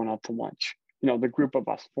one that's going out to lunch. You know, the group of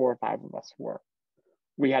us, 4 or 5 of us were.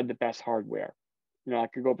 We had the best hardware. You know, I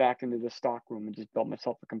could go back into the stock room and just build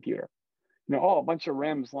myself a computer. You know, oh, a bunch of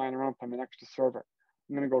RAMs lying around from an extra server.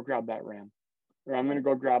 I'm going to go grab that RAM. Or I'm going to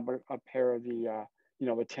go grab a pair of the, you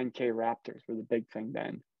know, the 10K Raptors were the big thing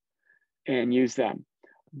then, and use them.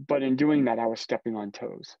 But in doing that, I was stepping on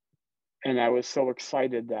toes. And I was so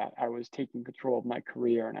excited that I was taking control of my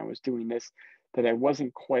career and I was doing this, that I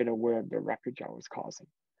wasn't quite aware of the wreckage I was causing.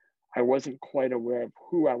 I wasn't quite aware of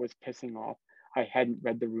who I was pissing off. I hadn't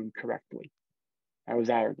read the room correctly. I was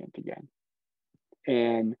arrogant again.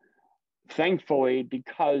 And thankfully,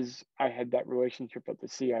 because I had that relationship with the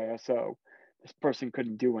CISO, this person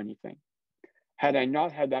couldn't do anything. Had I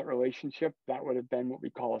not had that relationship, that would have been what we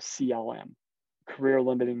call a CLM, career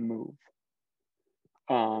limiting move.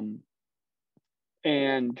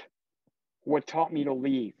 And what taught me to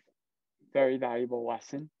leave, very valuable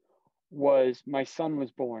lesson, was my son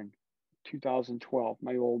was born 2012,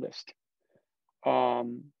 my oldest.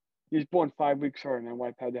 He was born 5 weeks early. My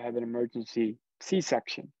wife had to have an emergency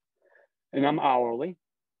C-section. And I'm hourly,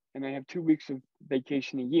 and I have 2 weeks of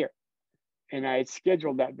vacation a year. And I had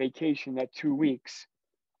scheduled that vacation, that 2 weeks.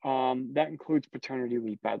 That includes paternity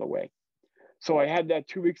leave, by the way. So I had that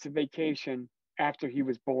 2 weeks of vacation after he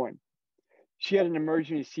was born. She had an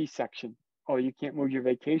emergency C-section. Oh, you can't move your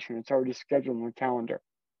vacation. It's already scheduled on the calendar.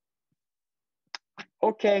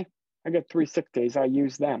 Okay, I got 3 sick days. I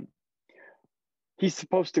use them. He's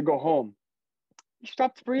supposed to go home. He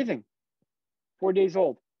stopped breathing. 4 days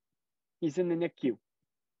old. He's in the NICU.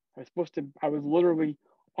 I was literally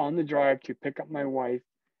on the drive to pick up my wife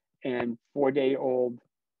and 4-day-old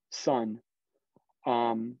son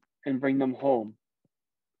and bring them home.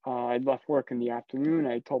 I'd left work in the afternoon.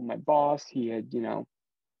 I told my boss, he had, you know,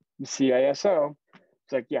 the CISO.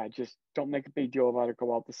 It's like, yeah, just don't make a big deal about it.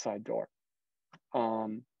 Go out the side door.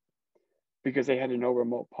 Because they had a no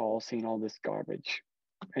remote policy and all this garbage.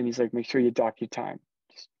 And he's like, make sure you dock your time.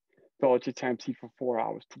 Just fill out your time sheet for 4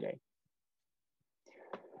 hours today.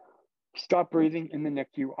 Stop breathing in the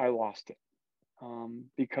NICU. I lost it.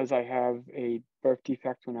 Because I have a birth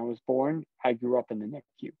defect when I was born, I grew up in the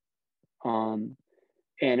NICU.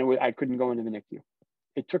 And I couldn't go into the NICU.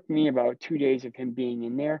 It took me about 2 days of him being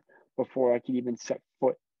in there before I could even set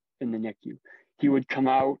foot in the NICU. He would come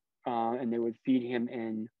out and they would feed him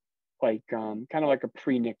in like kind of like a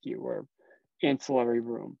pre-NICU or ancillary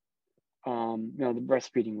room, you know, the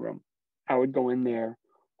breastfeeding room. I would go in there,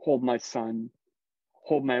 hold my son,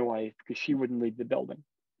 hold my wife, because she wouldn't leave the building.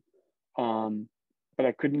 But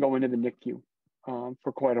I couldn't go into the NICU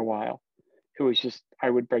for quite a while. It was just, I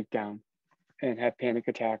would break down and have panic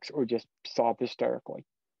attacks or just sob hysterically.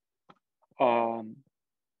 And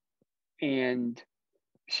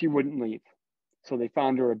she wouldn't leave. So they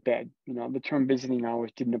found her a bed. You know, the term visiting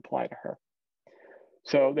hours didn't apply to her.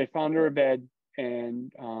 So they found her a bed,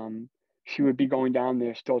 and she would be going down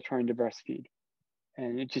there still trying to breastfeed.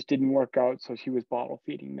 And it just didn't work out. So she was bottle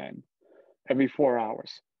feeding then every 4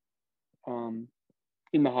 hours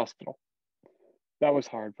in the hospital. That was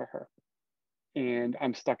hard for her. And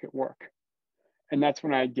I'm stuck at work. And that's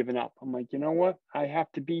when I had given up. I'm like, you know what? I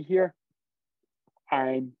have to be here.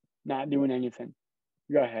 I'm not doing anything.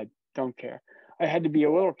 Go ahead. Don't care. I had to be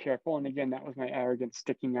a little careful. And again, that was my arrogance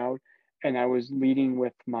sticking out. And I was leading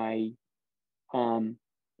with my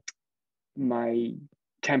my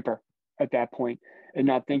temper at that point, and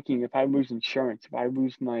not thinking, if I lose insurance, if I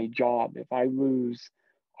lose my job, if I lose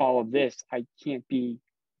all of this, I can't be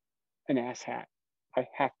an asshat. I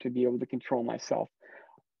have to be able to control myself.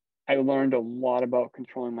 I learned a lot about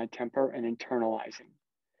controlling my temper and internalizing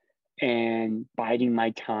and biding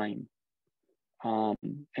my time,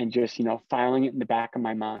 and just, you know, filing it in the back of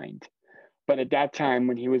my mind. But at that time,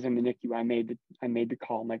 when he was in the NICU, I made the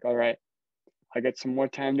call. I'm like, all right, I got some more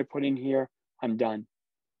time to put in here. I'm done.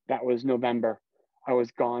 That was November. I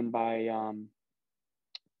was gone by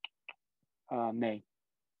May.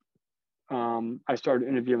 I started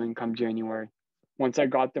interviewing come January. Once I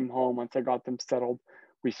got them home, once I got them settled,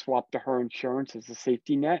 we swapped to her insurance as a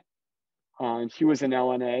safety net. And she was an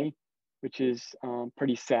LNA, which is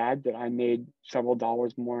pretty sad that I made several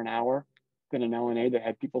dollars more an hour than an LNA that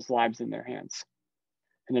had people's lives in their hands.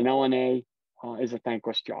 And an LNA is a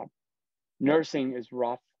thankless job. Nursing is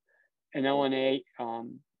rough. An LNA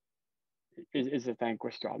is a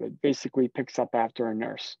thankless job. It basically picks up after a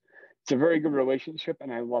nurse. It's a very good relationship,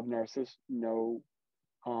 and I love nurses. No,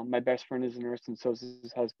 my best friend is a nurse, and so is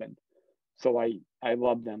his husband. So I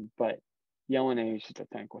love them, but the LNA is just a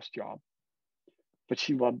thankless job. But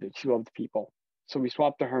she loved it. She loved people. So we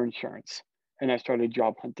swapped to her insurance, and I started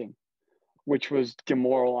job hunting, which was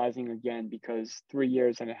demoralizing again because 3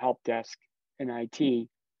 years in a help desk in IT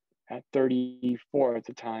at 34 at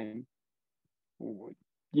the time, you're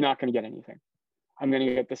not going to get anything. I'm going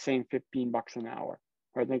to get the same $15 an hour.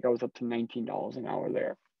 Or I think I was up to $19 an hour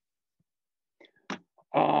there.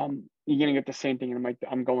 You're going to get the same thing, and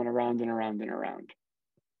I'm going around and around and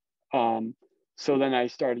around. So then I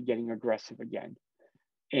started getting aggressive again,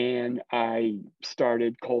 and I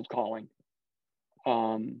started cold calling.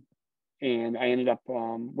 And I ended up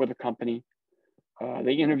with a company.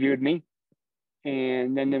 They interviewed me,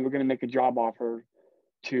 and then they were going to make a job offer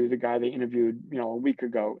to the guy they interviewed, a week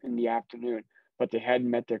ago in the afternoon, but they hadn't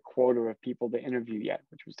met their quota of people to interview yet,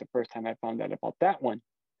 which was the first time I found out about that one.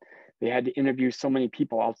 They had to interview so many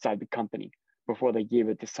people outside the company before they gave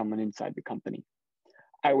it to someone inside the company.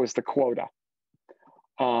 I was the quota.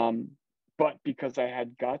 But because I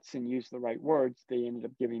had guts and used the right words, they ended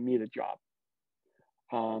up giving me the job.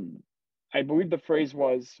 I believe the phrase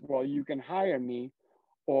was, well, you can hire me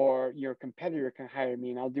or your competitor can hire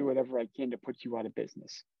me and I'll do whatever I can to put you out of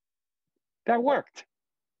business. That worked.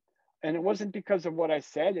 And it wasn't because of what I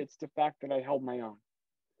said. It's the fact that I held my own.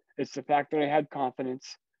 It's the fact that I had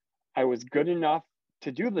confidence. I was good enough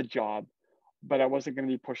to do the job, but I wasn't going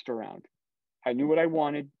to be pushed around. I knew what I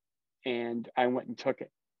wanted and I went and took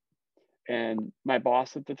it. And my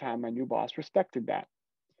boss at the time, my new boss, respected that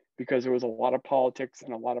because there was a lot of politics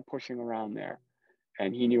and a lot of pushing around there.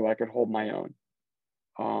 And he knew I could hold my own.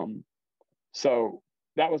 So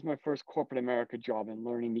that was my first corporate America job and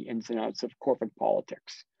learning the ins and outs of corporate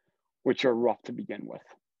politics, which are rough to begin with.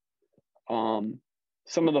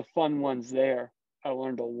 Some of the fun ones there, I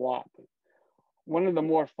learned a lot. One of the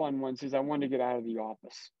more fun ones is I wanted to get out of the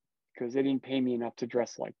office because they didn't pay me enough to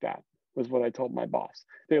dress like that, was what I told my boss.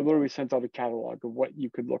 They literally sent out a catalog of what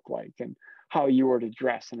you could look like and how you were to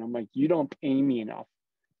dress. And I'm like, you don't pay me enough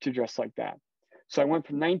to dress like that. So I went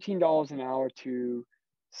from $19 an hour to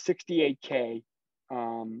 68K.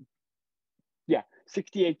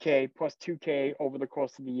 68K plus 2K over the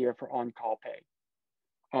course of the year for on-call pay.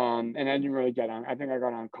 And I didn't really get on. I think I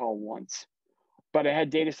got on call once, but I had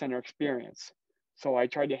data center experience. So I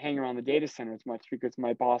tried to hang around the data center as much because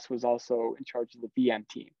my boss was also in charge of the VM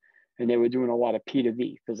team. And they were doing a lot of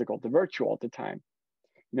P2V, physical to virtual at the time.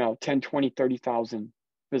 10, 20, 30,000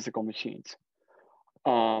 physical machines.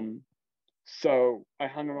 So I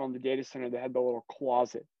hung around the data center that had the little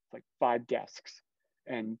closet, like 5 desks.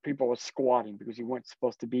 And people were squatting because you weren't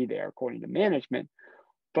supposed to be there according to management.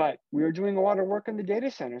 But we were doing a lot of work in the data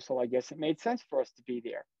center. So I guess it made sense for us to be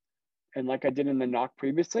there. And like I did in the NOC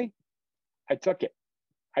previously, I took it.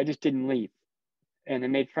 I just didn't leave. And I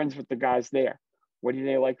made friends with the guys there. What do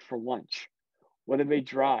they like for lunch? What do they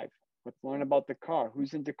drive? Let's learn about the car.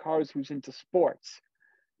 Who's into cars? Who's into sports?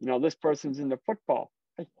 This person's into football.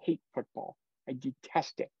 I hate football. I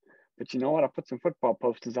detest it. But you know what? I'll put some football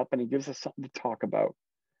posters up and it gives us something to talk about.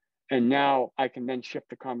 And now I can then shift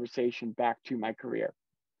the conversation back to my career.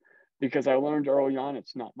 Because I learned early on,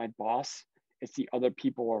 it's not my boss, it's the other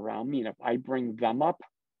people around me. And if I bring them up,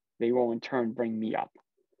 they will in turn bring me up.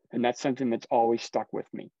 And that's something that's always stuck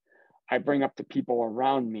with me. I bring up the people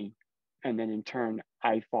around me, and then in turn,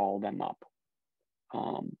 I follow them up.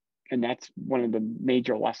 And that's one of the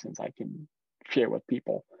major lessons I can share with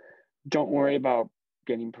people. Don't worry about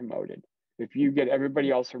getting promoted. If you get everybody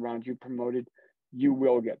else around you promoted, you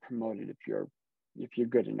will get promoted if you're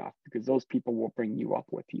good enough, because those people will bring you up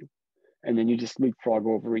with you. And then you just leapfrog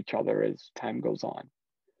over each other as time goes on.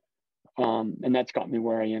 And that's got me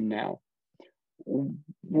where I am now.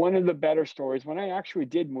 One of the better stories, when I actually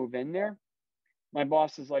did move in there, my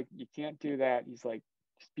boss is like, you can't do that. He's like,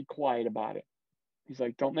 just be quiet about it. He's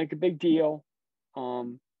like, don't make a big deal.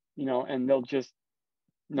 And they'll just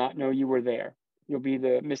not know you were there. You'll be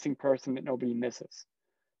the missing person that nobody misses,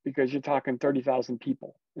 because you're talking 30,000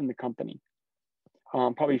 people in the company,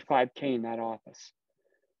 probably 5K in that office.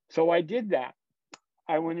 So I did that.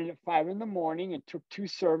 I went in at 5 in the morning and took 2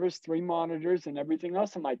 servers, 3 monitors, and everything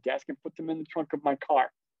else on my desk and put them in the trunk of my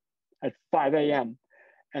car at 5 a.m.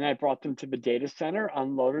 And I brought them to the data center,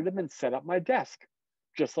 unloaded them, and set up my desk,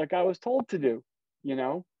 just like I was told to do, you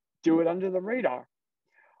know, do it under the radar.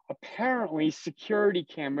 Apparently, security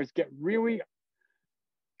cameras get really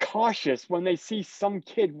cautious when they see some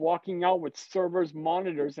kid walking out with servers,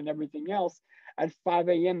 monitors, and everything else at 5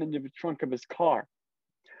 a.m. into the trunk of his car.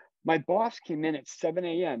 My boss came in at 7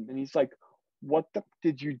 a.m. and he's like, "What the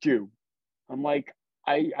did you do?" I'm like,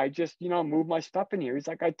 I just, you know, moved my stuff in here. He's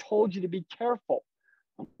like, "I told you to be careful."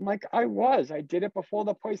 I'm like, I did it before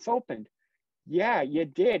the place opened. Yeah, you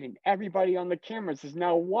did. And everybody on the cameras is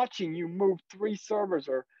now watching you move 3 servers,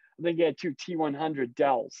 or I think you had 2 T100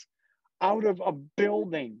 Dells, out of a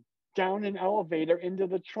building, down an elevator into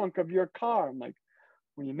the trunk of your car. I'm like,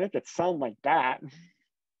 well, you make it sound like that.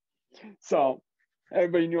 So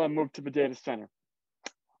everybody knew I moved to the data center.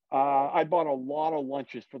 I bought a lot of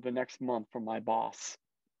lunches for the next month from my boss,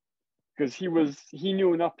 because he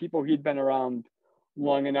knew enough people. He'd been around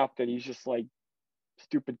long enough that he's just like,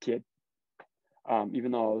 stupid kid.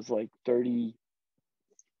 Even though I was like 30,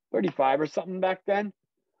 35 or something back then.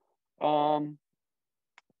 And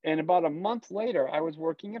about a month later, I was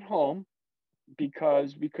working at home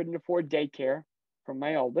because we couldn't afford daycare for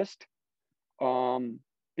my eldest,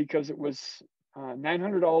 because it was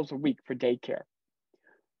 $900 a week for daycare.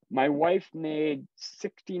 My wife made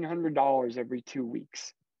 $1,600 every 2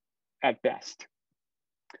 weeks at best.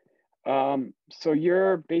 So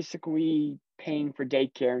you're basically paying for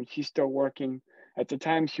daycare, and she's still working. At the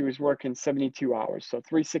time, she was working 72 hours, so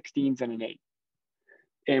 3 16s and an 8.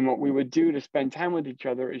 And what we would do to spend time with each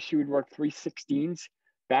other is she would work 3 16s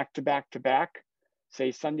back to back to back,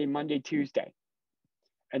 say Sunday, Monday, Tuesday,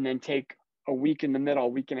 and then take a week in the middle, a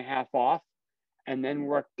week and a half off, and then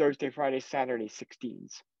work Thursday, Friday, Saturday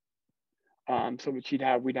 16s. So we'd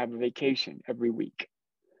have a vacation every week.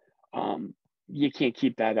 You can't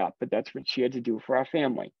keep that up, but that's what she had to do for our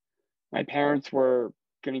family. My parents were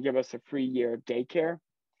going to give us a free year of daycare.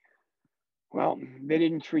 Well, they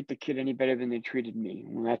didn't treat the kid any better than they treated me.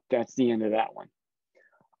 Well, that's the end of that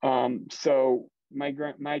one. So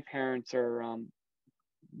my parents are,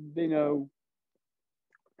 they know,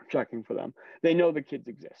 checking for them. They know the kids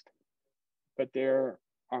exist, but they're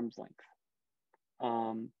arm's length.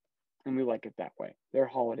 And we like it that way. They're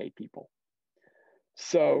holiday people.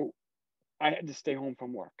 So I had to stay home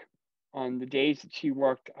from work. On the days that she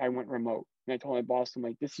worked, I went remote. And I told my boss, I'm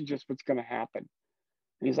like, this is just what's going to happen.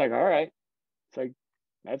 And he's like, all right. It's like,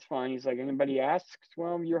 that's fine. He's like, anybody asks?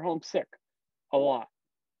 Well, you're homesick a lot.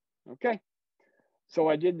 Okay. So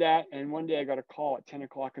I did that. And one day I got a call at 10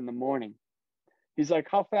 o'clock in the morning. He's like,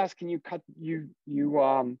 how fast can you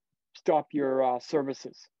stop your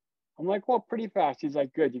services? I'm like, well, pretty fast. He's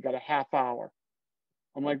like, good. You got a half hour.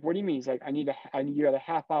 I'm like, what do you mean? He's like, you got a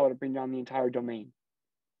half hour to bring down the entire domain.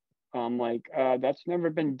 I'm like, that's never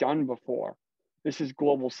been done before. This is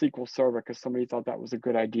global SQL Server because somebody thought that was a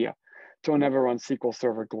good idea. Don't ever run SQL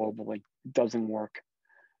Server globally. It doesn't work.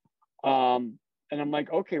 And I'm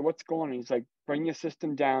like, okay, what's going on? He's like, bring your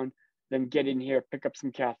system down, then get in here, pick up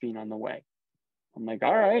some caffeine on the way. I'm like,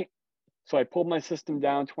 all right. So I pulled my system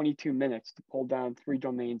down 22 minutes to pull down 3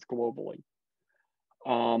 domains globally.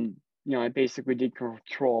 I basically did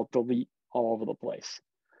control delete all over the place.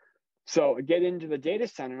 So I get into the data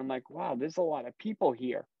center and I'm like, wow, there's a lot of people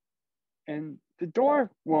here. And the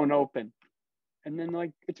door won't open. And then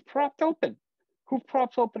like, it's propped open. Who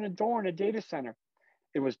props open a door in a data center?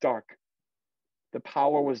 It was dark. The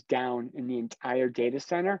power was down in the entire data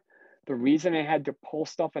center. The reason I had to pull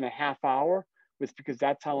stuff in a half hour was because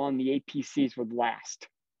that's how long the APCs would last.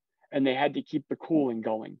 And they had to keep the cooling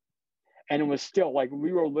going. And it was still like,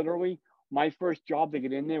 we were literally, my first job to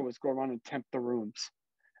get in there was go around and temp the rooms.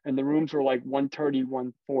 And the rooms were like 130,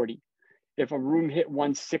 140. If a room hit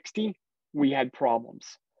 160, we had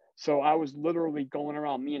problems. So I was literally going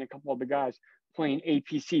around, me and a couple of the guys, playing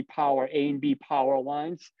APC power, A and B power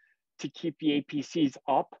lines to keep the APCs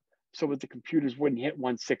up so that the computers wouldn't hit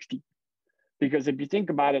 160. Because if you think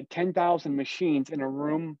about it, 10,000 machines in a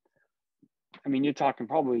room, I mean, you're talking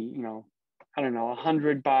probably,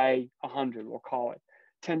 100 by 100, we'll call it.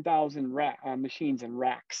 10,000 machines and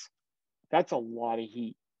racks. That's a lot of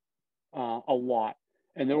heat, a lot.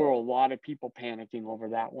 And there were a lot of people panicking over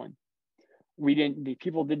that one. The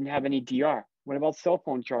people didn't have any DR. What about cell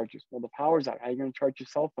phone charges? Well, the power's out. How are you going to charge your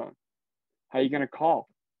cell phone? How are you going to call?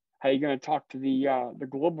 How are you going to talk to the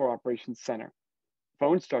global operations center?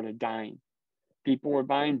 Phones started dying. People were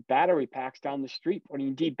buying battery packs down the street,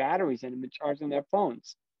 putting D batteries in them and charging their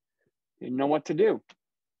phones. They didn't know what to do.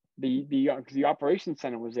 The operations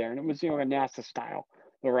center was there, and it was, you know, a NASA style,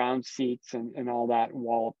 the round seats and all that,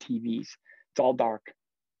 wall TVs. It's all dark.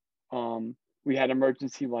 We had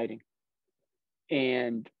emergency lighting,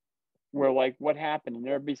 and we're like, what happened? And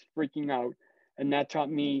everybody's freaking out. And that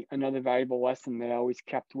taught me another valuable lesson that I always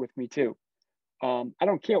kept with me too. I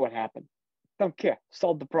don't care what happened. Don't care.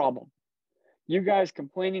 Solve the problem. You guys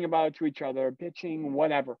complaining about it to each other, bitching,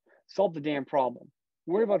 whatever. Solve the damn problem.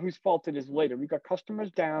 Worry about whose fault it is later. We got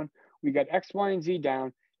customers down. We got X, Y, and Z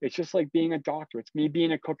down. It's just like being a doctor. It's me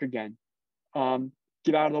being a cook again.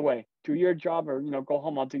 Get out of the way. Do your job, or, you know, go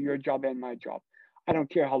home. I'll do your job and my job. I don't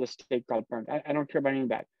care how the steak got burned. I don't care about any of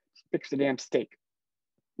that. Just fix the damn steak.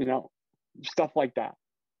 You know, stuff like that.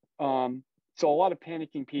 So a lot of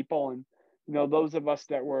panicking people, and, you know, those of us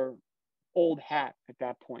that were old hat at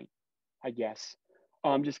that point, I guess,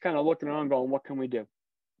 just kind of looking around going, what can we do?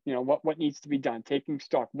 You know, what needs to be done? Taking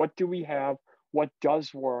stock. What do we have? What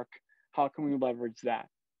does work? How can we leverage that?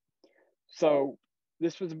 So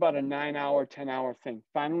this was about a 9-hour, 10-hour thing.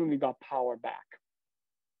 Finally, we got power back,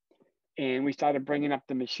 and we started bringing up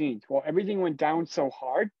the machines. Well, everything went down so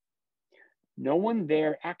hard, no one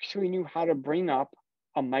there actually knew how to bring up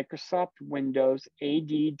a Microsoft Windows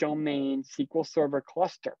AD domain SQL Server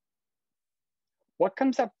cluster. What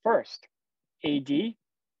comes up first? AD,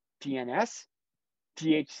 DNS,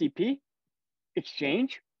 DHCP,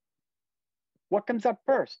 Exchange? What comes up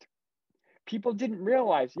first? People didn't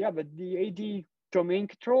realize, yeah, but the AD domain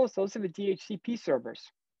controllers, those are the DHCP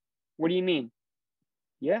servers. What do you mean?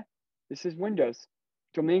 Yeah, this is Windows.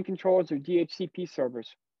 Domain controllers are DHCP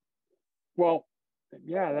servers. Well,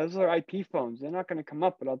 yeah, those are IP phones. They're not going to come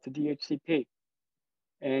up without the DHCP.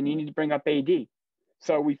 And you need to bring up AD.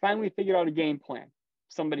 So we finally figured out a game plan.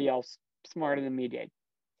 Somebody else smarter than me did.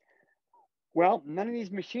 Well, none of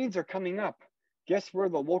these machines are coming up. Guess where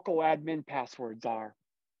the local admin passwords are?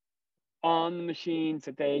 On the machines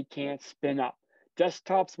that they can't spin up.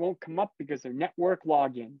 Desktops won't come up because they're network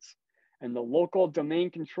logins. And the local domain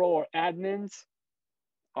controller admins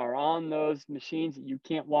are on those machines that you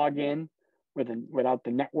can't log in without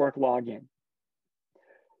the network login.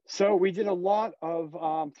 So we did a lot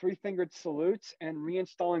of three-fingered salutes and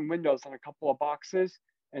reinstalling Windows on a couple of boxes,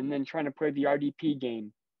 and then trying to play the RDP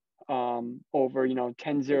game over, you know,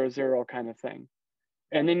 10.0.0 kind of thing.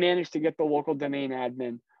 And they managed to get the local domain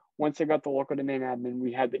admin. Once they got the local domain admin,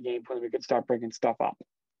 we had the game plan. We could start bringing stuff up.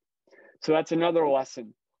 So that's another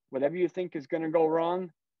lesson. Whatever you think is going to go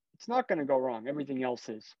wrong, it's not going to go wrong. Everything else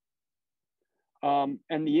is.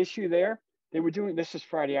 And the issue there, they were doing, this is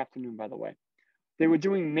Friday afternoon, by the way. They were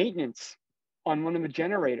doing maintenance on one of the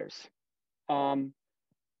generators.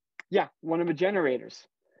 Yeah, one of the generators.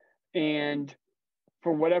 And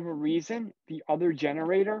for whatever reason, the other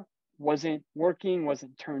generator wasn't working,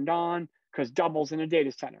 wasn't turned on, because doubles in a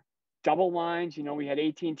data center. Double lines, you know, we had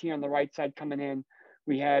AT&T on the right side coming in.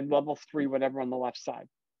 We had level 3, whatever, on the left side.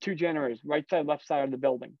 2 generators, right side, left side of the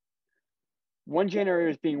building. One generator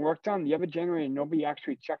is being worked on. The other generator, nobody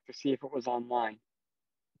actually checked to see if it was online.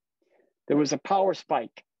 There was a power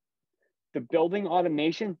spike. The building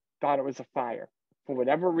automation thought it was a fire. For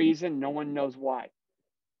whatever reason, no one knows why.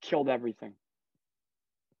 Killed everything.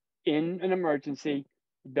 In an emergency,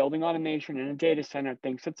 building automation in a data center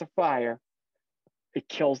thinks it's a fire. It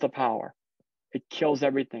kills the power. It kills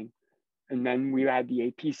everything. And then we had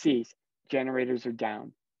the APCs. Generators are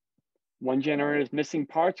down. One generator is missing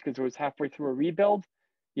parts because it was halfway through a rebuild.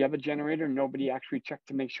 The other generator, nobody actually checked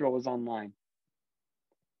to make sure it was online.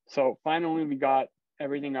 So finally, we got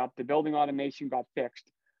everything up. The building automation got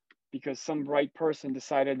fixed because some bright person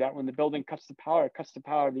decided that when the building cuts the power, it cuts the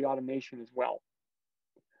power of the automation as well.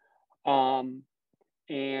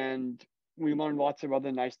 And we learned lots of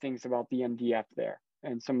other nice things about the MDF there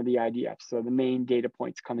and some of the IDFs. So the main data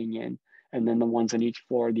points coming in, and then the ones on each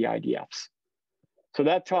floor of the IDFs. So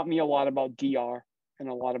that taught me a lot about DR and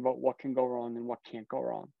a lot about what can go wrong and what can't go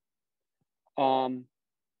wrong.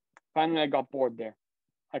 Finally, I got bored there.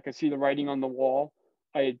 I could see the writing on the wall.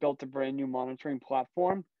 I had built a brand new monitoring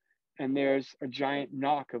platform, and there's a giant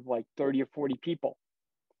knock of like 30 or 40 people.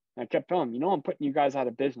 And I kept telling them, you know, I'm putting you guys out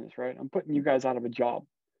of business, right? I'm putting you guys out of a job.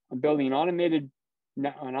 I'm building an automated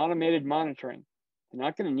monitoring. They're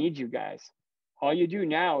not going to need you guys. All you do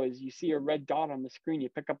now is you see a red dot on the screen. You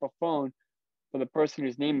pick up a phone for the person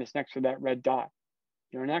whose name is next to that red dot.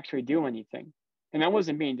 You don't actually do anything. And I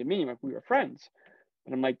wasn't being demeaning, like we were friends.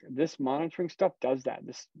 But I'm like, this monitoring stuff does that.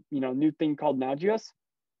 This, you know, new thing called Nagios,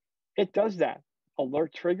 it does that.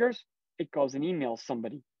 Alert triggers, it goes and emails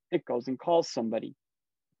somebody. It goes and calls somebody.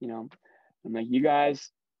 You know, I'm like, you guys,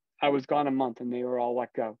 I was gone a month and they were all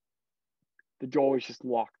let go. The door was just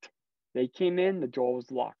locked. They came in, the door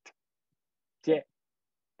was locked. That's it.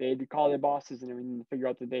 They had to call their bosses and everything to figure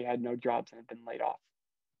out that they had no jobs and had been laid off.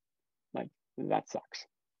 Like, that sucks.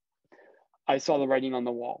 I saw the writing on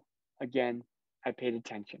the wall. Again, I paid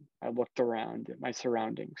attention. I looked around at my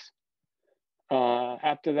surroundings.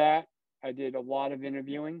 After that, I did a lot of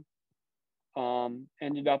interviewing.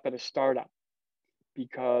 Ended up at a startup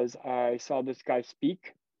because I saw this guy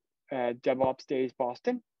speak at DevOps Days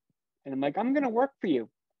Boston, and I'm like, I'm going to work for you.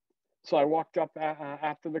 So I walked up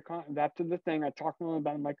after the thing. I talked to him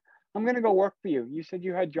about it. I'm like, I'm going to go work for you. You said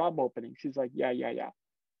you had job openings. He's like, yeah.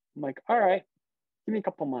 I'm like, all right, give me a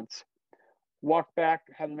couple months. Walked back,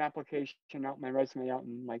 had an application out, my resume out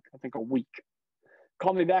in like, I think a week.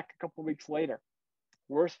 Called me back a couple weeks later.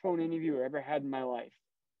 Worst phone interview I ever had in my life.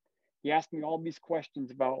 He asked me all these questions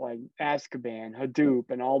about like Azkaban, Hadoop,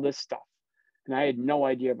 and all this stuff. And I had no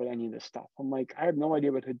idea about any of this stuff. I'm like, I have no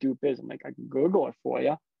idea what Hadoop is. I'm like, I can Google it for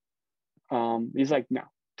you. He's like, no,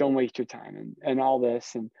 don't waste your time and all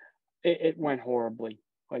this. And it went horribly,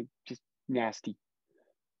 like just nasty.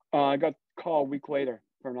 I got a call a week later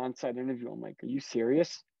for an on-site interview. I'm like, are you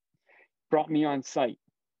serious? Brought me on site.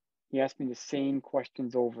 He asked me the same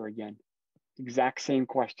questions over again, exact same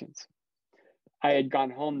questions. I had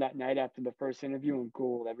gone home that night after the first interview and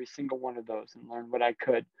Googled every single one of those and learned what I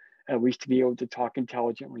could, at least to be able to talk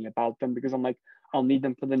intelligently about them, because I'm like, I'll need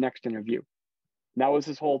them for the next interview. And that was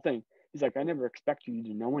his whole thing. He's like, I never expected you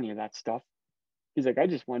to know any of that stuff. He's like, I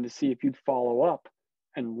just wanted to see if you'd follow up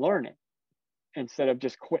and learn it instead of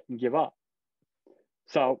just quit and give up.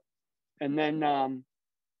 So, and then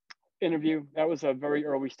interview, that was a very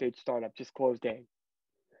early stage startup, just closed day.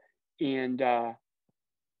 And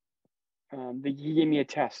he gave me a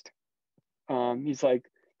test. He's like,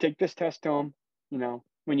 take this test home, you know,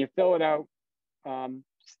 when you fill it out,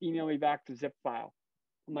 just email me back the zip file.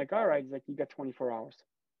 I'm like, all right. He's like, you got 24 hours.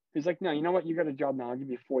 He's like, no, you know what? You got a job now. I'll give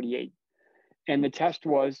you 48. And the test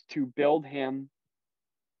was to build him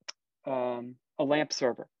a LAMP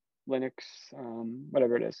server, Linux,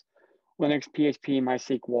 whatever it is, Linux, PHP,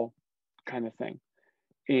 MySQL kind of thing.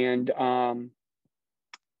 And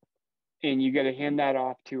you got to hand that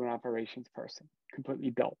off to an operations person, completely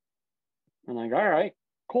built. I'm like, all right,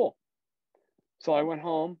 cool. So I went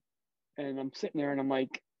home and I'm sitting there and I'm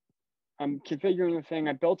like, I'm configuring the thing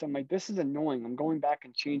I built. I'm like, this is annoying. I'm going back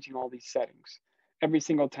and changing all these settings every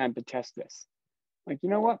single time to test this. Like, you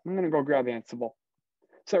know what? I'm going to go grab Ansible.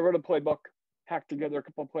 So I wrote a playbook, hacked together a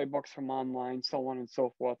couple of playbooks from online, so on and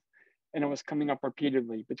so forth. And it was coming up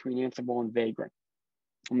repeatedly between Ansible and Vagrant.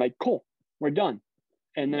 I'm like, cool, we're done.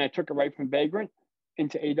 And then I took it right from Vagrant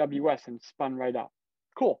into AWS and spun right up.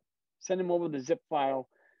 Cool. Send him over the zip file,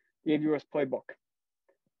 the AWS playbook.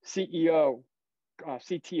 CTO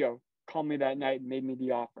called me that night and made me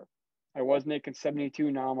the offer. I was making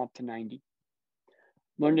 72, now I'm up to 90.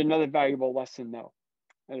 Learned another valuable lesson though.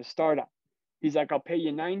 At a startup, he's like, I'll pay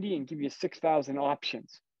you 90 and give you 6,000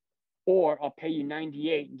 options. Or I'll pay you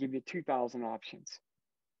 98 and give you 2,000 options.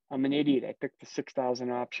 I'm an idiot. I picked the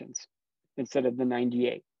 6,000 options instead of the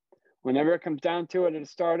 98. Whenever it comes down to it at a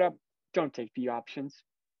startup, don't take the options.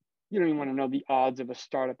 You don't even want to know the odds of a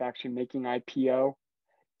startup actually making IPO.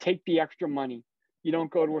 Take the extra money. You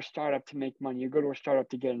don't go to a startup to make money. You go to a startup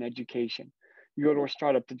to get an education. You go to a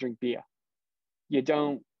startup to drink beer. You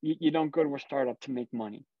don't go to a startup to make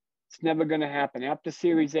money. It's never going to happen. After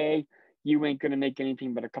Series A, you ain't going to make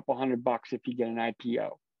anything but a couple $100 if you get an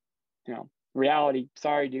IPO. You know, reality,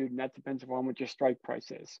 sorry, dude, and that depends upon what your strike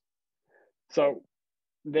price is. So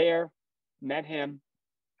there, met him.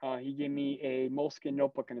 He gave me a Moleskine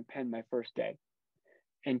notebook and a pen my first day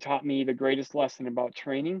and taught me the greatest lesson about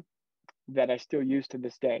training that I still use to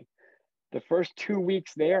this day. The first 2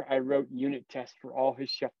 weeks there, I wrote unit tests for all his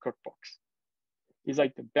chef cookbooks. He's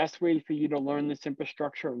like, the best way for you to learn this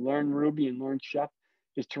infrastructure, learn Ruby and learn Chef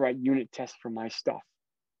is to write unit tests for my stuff.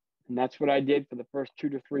 And that's what I did for the first 2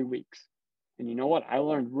 to 3 weeks. And you know what? I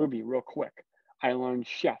learned Ruby real quick. I learned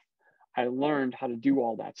Chef. I learned how to do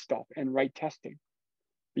all that stuff and write testing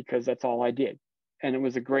because that's all I did. And it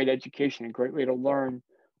was a great education, a great way to learn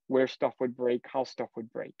where stuff would break, how stuff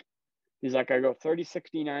would break. He's like, I go 30,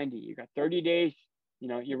 60, 90. You got 30 days, you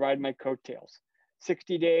know, you ride my coattails.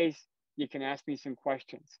 60 days, you can ask me some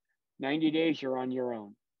questions. 90 days, you're on your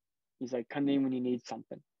own. He's like, come in when you need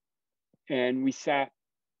something. And we sat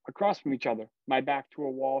across from each other, my back to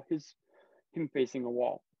a wall, him facing a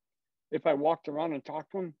wall. If I walked around and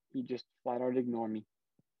talked to him, he'd just flat out ignore me.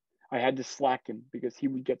 I had to slack him because he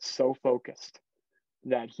would get so focused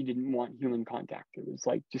that he didn't want human contact. It was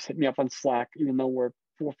like, just hit me up on Slack, even though we're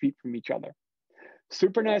 4 feet from each other.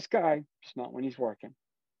 Super nice guy, just not when he's working.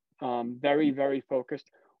 Very, very focused.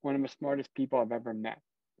 one of the smartest people I've ever met,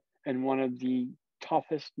 and one of the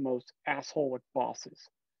toughest, most assholic bosses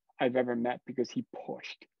I've ever met, because he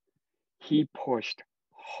pushed. He pushed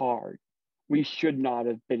hard. We should not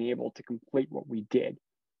have been able to complete what we did,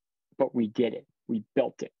 but we did it. We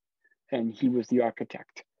built it, and he was the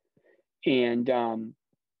architect. And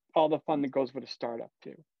all the fun that goes with a startup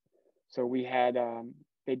too. So we had,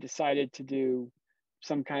 they decided to do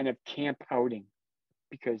some kind of camp outing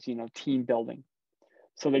because, you know, team building.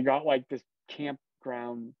 So they got like this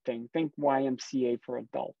campground thing, think YMCA for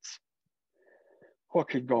adults. What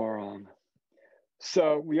could go wrong?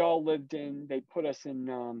 So we all lived in, they put us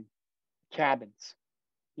in cabins,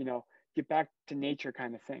 you know, get back to nature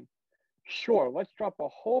kind of thing. Sure, let's drop a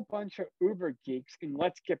whole bunch of Uber geeks and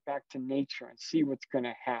let's get back to nature and see what's going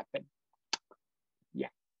to happen. Yeah.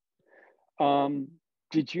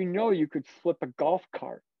 Did you know you could flip a golf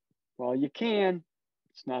cart? Well, you can.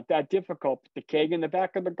 It's not that difficult. Put the keg in the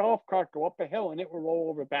back of the golf cart, go up a hill, and it will roll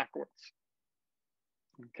over backwards.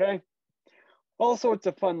 Okay. All sorts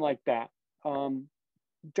of fun like that.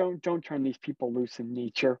 Don't turn these people loose in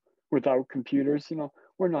nature without computers. You know,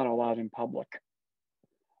 we're not allowed in public.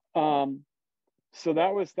 So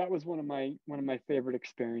that was one of my favorite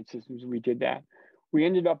experiences. Was we did that. We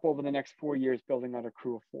ended up over the next 4 years building out a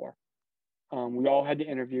crew of 4. We all had to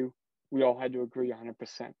interview. We all had to agree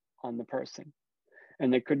 100% on the person,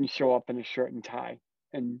 and they couldn't show up in a shirt and tie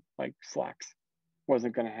and like slacks.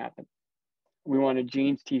 Wasn't going to happen. We wanted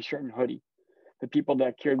jeans, t-shirt, and hoodie. The people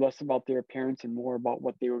that cared less about their appearance and more about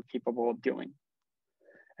what they were capable of doing.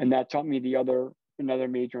 And that taught me another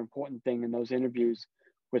major important thing in those interviews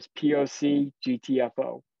was POC,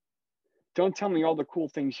 GTFO. Don't tell me all the cool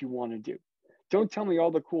things you want to do. Don't tell me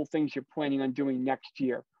all the cool things you're planning on doing next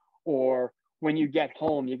year, or when you get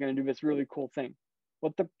home, you're going to do this really cool thing.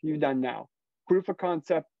 What the you've done now? Proof of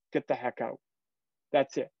concept, get the heck out.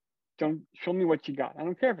 That's it. Don't show me what you got. I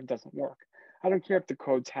don't care if it doesn't work. I don't care if the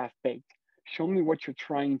code's half-baked. Show me what you're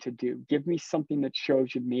trying to do. Give me something that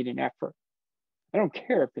shows you've made an effort. I don't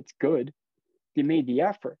care if it's good. You made the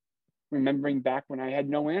effort. Remembering back when I had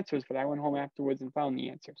no answers, but I went home afterwards and found the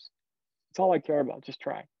answers. That's all I care about. Just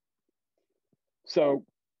try. So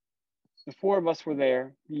the 4 of us were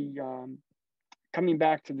there. Coming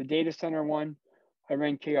back to the data center one, I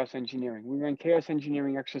ran chaos engineering. We ran chaos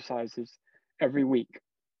engineering exercises every week,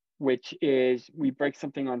 which is we break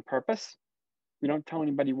something on purpose. We don't tell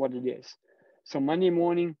anybody what it is. So Monday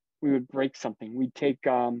morning, we would break something. We'd take,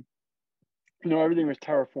 everything was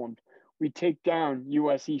terraformed. We'd take down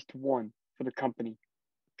US East 1 for the company.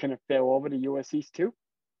 Can it fail over to US East 2?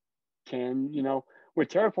 With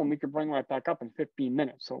Terraform, we could bring right back up in 15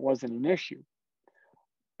 minutes, so it wasn't an issue.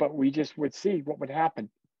 But we just would see what would happen.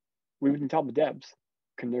 We wouldn't tell the devs,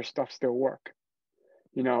 can their stuff still work?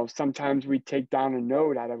 Sometimes we'd take down a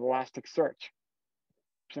node out of Elasticsearch.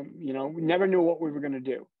 So, we never knew what we were going to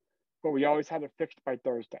do, but we always had it fixed by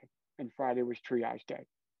Thursday, and Friday was triage day.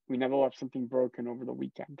 We never left something broken over the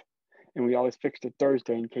weekend, and we always fixed it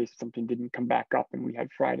Thursday in case something didn't come back up, and we had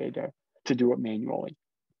Friday to do it manually.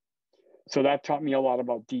 So that taught me a lot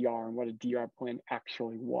about DR and what a DR plan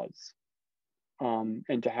actually was,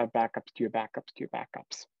 and to have backups to your backups to your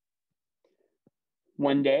backups.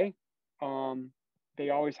 One day, they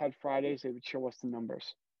always had Fridays, they would show us the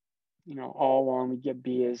numbers. All along we'd get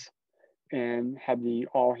beers and have the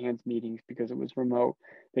all hands meetings because it was remote.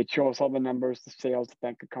 They'd show us all the numbers, the sales, the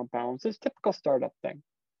bank account balances, typical startup thing.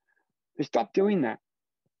 They stopped doing that.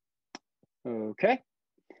 Okay.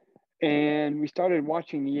 And we started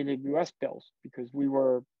watching the AWS bills because we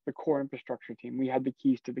were the core infrastructure team. We had the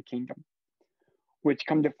keys to the kingdom, which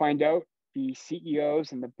come to find out, the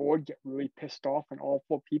CEOs and the board get really pissed off, and all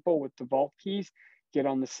 4 people with the vault keys get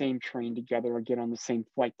on the same train together or get on the same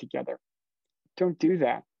flight together. Don't do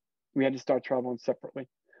that. We had to start traveling separately.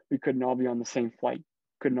 We couldn't all be on the same flight,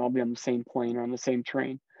 couldn't all be on the same plane or on the same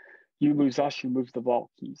train. You lose us, you lose the vault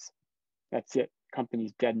keys. That's it.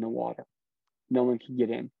 Company's dead in the water. No one can get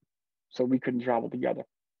in. So we couldn't travel together.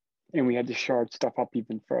 And we had to shard stuff up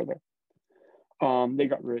even further. They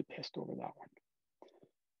got really pissed over that one.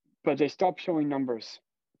 But they stopped showing numbers.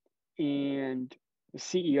 And the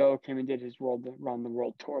CEO came and did his around the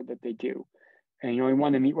world tour that they do. And, he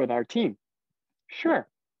wanted to meet with our team. Sure,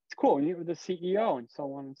 it's cool. We meet with the CEO and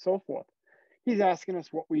so on and so forth. He's asking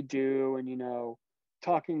us what we do and,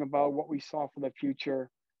 talking about what we saw for the future.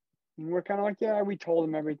 And we're kind of like, yeah, we told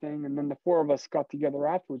him everything. And then the 4 of us got together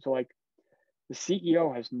afterwards, like, the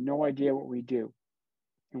CEO has no idea what we do.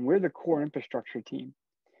 And we're the core infrastructure team.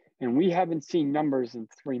 And we haven't seen numbers in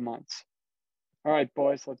 3 months. All right,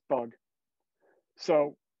 boys, let's bug.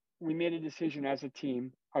 So we made a decision as a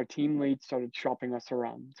team our team lead started shopping us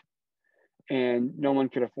around, and no one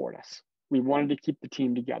could afford us. We wanted to keep the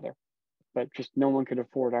team together, but just no one could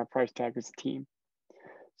afford our price tag as a team.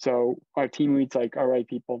 So our team lead's like, all right,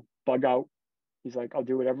 people, bug out. He's like, I'll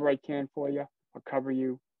do whatever I can for you. I'll cover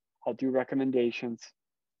you. I'll do recommendations.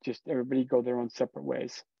 Just everybody go their own separate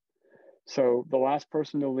ways. So the last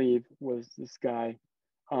person to leave was this guy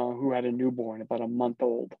who had a newborn, about a month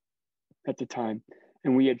old at the time.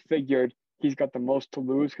 And we had figured he's got the most to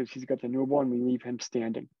lose because he's got the newborn. We leave him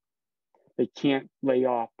standing. They can't lay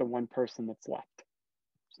off the one person that's left.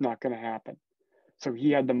 It's not going to happen. So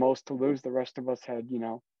he had the most to lose. The rest of us had,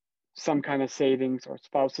 some kind of savings or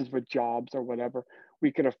spouses with jobs or whatever.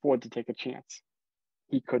 We could afford to take a chance.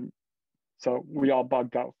 He couldn't. So we all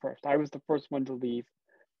bugged out first. I was the first one to leave.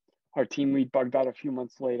 Our team lead bugged out a few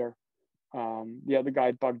months later. The other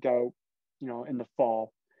guy bugged out, in the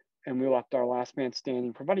fall. And we left our last man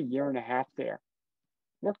standing for about a year and a half there.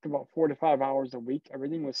 Worked about 4 to 5 hours a week.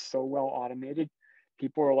 Everything was so well automated.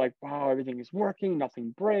 People were like, wow, everything is working.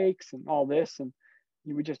 Nothing breaks and all this. And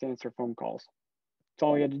you would just answer phone calls. That's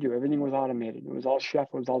all you had to do. Everything was automated. It was all Chef.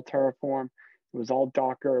 It was all Terraform. It was all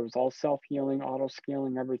Docker. It was all self-healing,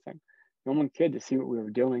 auto-scaling, everything. No one cared to see what we were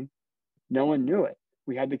doing. No one knew it.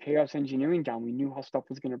 We had the chaos engineering down. We knew how stuff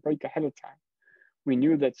was going to break ahead of time. We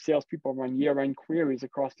knew that salespeople run year-end queries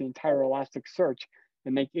across the entire Elasticsearch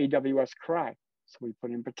and make AWS cry. So we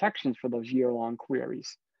put in protections for those year-long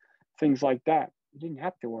queries. Things like that. We didn't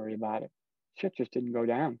have to worry about it. Shit just didn't go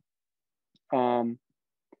down.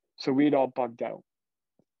 So we'd all bugged out.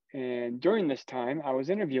 And during this time, I was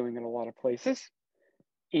interviewing in a lot of places.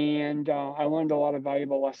 And I learned a lot of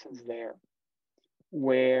valuable lessons there,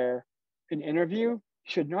 where an interview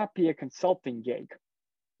should not be a consulting gig.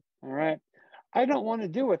 All right. I don't want to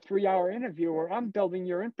do a 3-hour interview where I'm building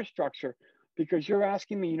your infrastructure because you're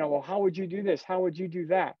asking me, well, how would you do this? How would you do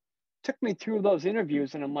that? Took me through those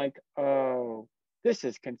interviews and I'm like, oh, this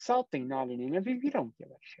is consulting, not an interview. You don't give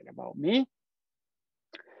a shit about me.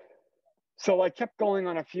 So I kept going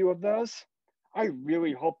on a few of those. I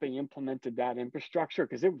really hope they implemented that infrastructure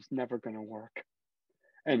because it was never going to work.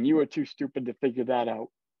 And you were too stupid to figure that out.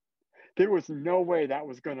 There was no way that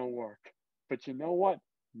was going to work. But you know what?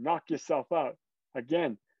 Knock yourself out.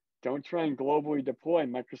 Again, don't try and globally deploy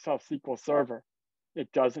Microsoft SQL Server.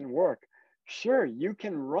 It doesn't work. Sure, you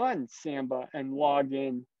can run Samba and log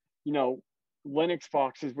in, Linux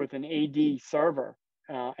boxes with an AD server,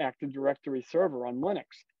 Active Directory server on Linux.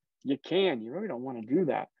 You can. You really don't want to do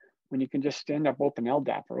that when you can just stand up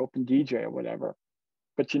OpenLDAP or OpenDJ or whatever.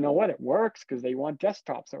 But you know what? It works because they want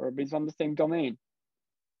desktops so everybody's on the same domain.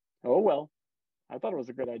 Oh, well, I thought it was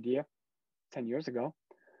a good idea 10 years ago.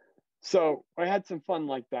 So I had some fun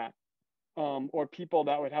like that. Or people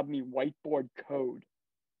that would have me whiteboard code.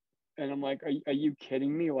 And I'm like, are you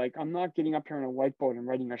kidding me? Like, I'm not getting up here on a whiteboard and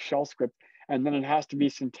writing a shell script, and then it has to be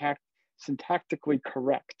syntactically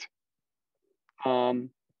correct.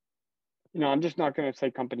 I'm just not going to say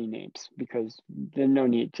company names because there's no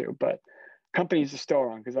need to, but companies are still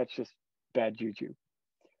wrong because that's just bad juju.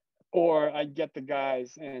 Or I'd get the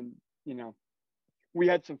guys and, we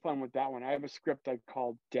had some fun with that one. I have a script I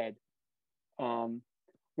called Dead,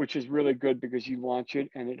 which is really good because you launch it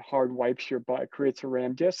and it hard wipes it creates a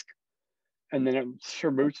RAM disk, and then it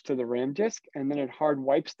reboots to the RAM disk, and then it hard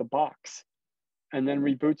wipes the box and then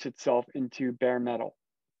reboots itself into bare metal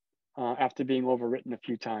after being overwritten a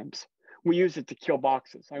few times. We use it to kill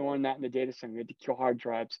boxes. I learned that in the data center. We had to kill hard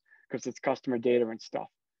drives because it's customer data and stuff.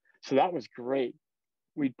 So that was great.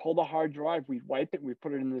 We'd pull the hard drive, we'd wipe it, we'd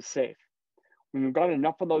put it in the safe. When we got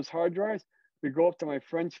enough of those hard drives, we'd go up to my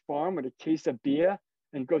friend's farm with a case of beer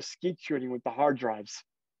and go skeet shooting with the hard drives.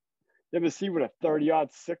 You ever see what a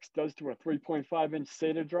 30-06 does to a 3.5-inch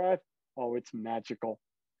SATA drive? Oh, it's magical.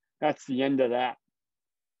 That's the end of that.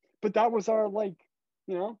 But that was our,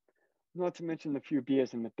 not to mention the few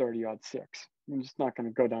beers in the 30-06. I'm just not going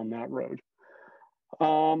to go down that road.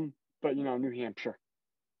 But, New Hampshire.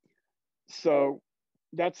 So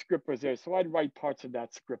that script was there. So I'd write parts of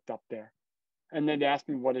that script up there. And they'd ask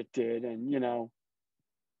me what it did. And,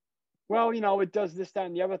 it does this, that,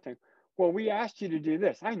 and the other thing. Well, we asked you to do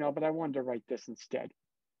this. I know, but I wanted to write this instead.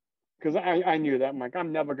 Because I knew that. I'm like,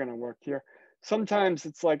 I'm never going to work here. Sometimes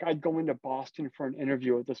it's like I'd go into Boston for an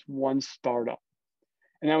interview with this one startup.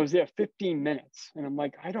 And I was there 15 minutes. And I'm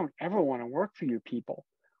like, I don't ever want to work for you people.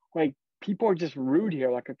 Like, people are just rude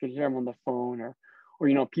here. Like, I could hear them on the phone or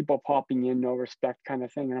people popping in, no respect kind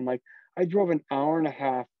of thing. And I'm like, I drove an hour and a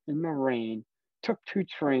half in the rain, took 2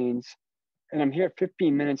 trains, and I'm here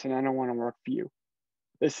 15 minutes and I don't want to work for you.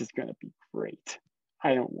 This is going to be great.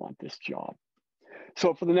 I don't want this job.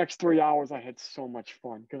 So for the next 3 hours, I had so much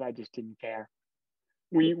fun because I just didn't care.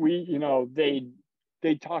 You know, they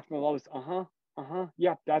talked about all this.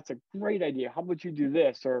 Yep, that's a great idea. How about you do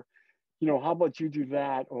this? Or, you know, how about you do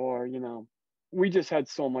that? Or, you know, we just had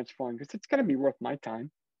so much fun because it's going to be worth my time.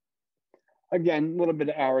 Again, a little bit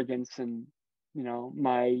of arrogance and, you know,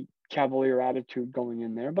 my cavalier attitude going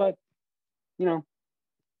in there, but, you know,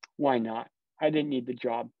 why not? I didn't need the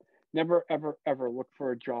job. Never, ever, ever look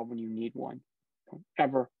for a job when you need one. Don't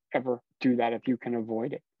ever, ever do that if you can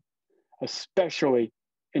avoid it, especially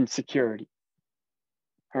in security.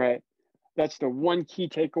 All right. That's the one key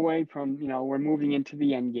takeaway from, you know, we're moving into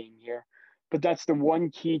the end game here, but that's the one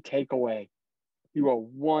key takeaway. You are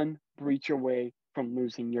one breach away from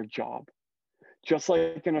losing your job. Just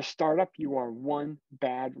like in a startup, you are one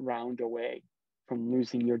bad round away from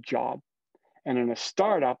losing your job. And in a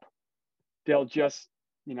startup, they'll just,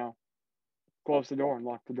 you know, close the door and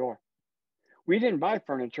lock the door. We didn't buy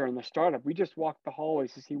furniture in the startup. We just walked the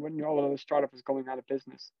hallways to see what other startup was going out of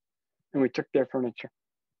business. And we took their furniture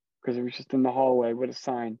because it was just in the hallway with a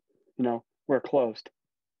sign, you know, we're closed.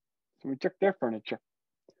 So we took their furniture.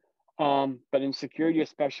 But in security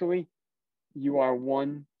especially, you are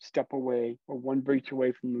one step away or one breach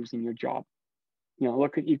away from losing your job. You know,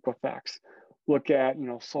 look at Equifax. Look at, you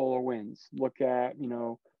know, SolarWinds. Look at, you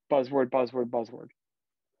know, buzzword.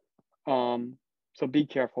 So be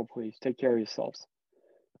careful, please. Take care of yourselves.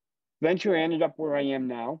 Eventually, I ended up where I am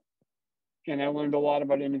now. And I learned a lot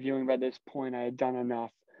about interviewing by this point. I had done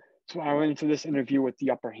enough. So I went into this interview with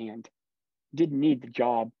the upper hand. Didn't need the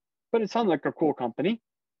job, but it sounded like a cool company.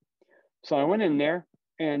 So I went in there,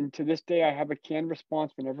 and to this day, I have a canned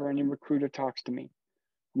response whenever any recruiter talks to me.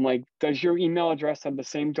 I'm like, does your email address have the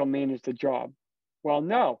same domain as the job? Well,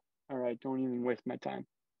 no. All right, don't even waste my time.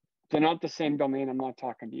 If they're not the same domain, I'm not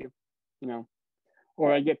talking to you, you know.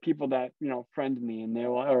 Or I get people that, you know, friend me and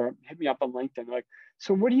they'll or hit me up on LinkedIn like,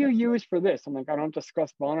 so what do you use for this? I'm like, I don't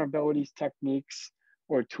discuss vulnerabilities, techniques,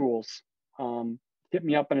 or tools. Hit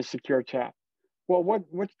me up in a secure chat. Well,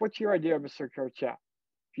 what's your idea of a secure chat?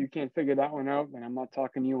 If you can't figure that one out, then I'm not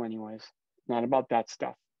talking to you anyways. Not about that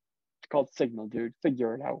stuff. It's called Signal, dude.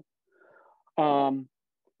 Figure it out.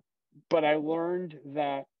 But I learned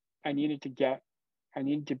that I needed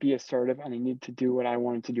to be assertive, and I needed to do what I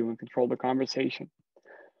wanted to do and control the conversation.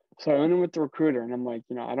 So I went in with the recruiter and I'm like,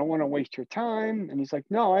 you know, I don't want to waste your time. And he's like,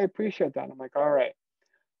 no, I appreciate that. I'm like, all right,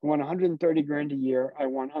 I want 130 grand a year. I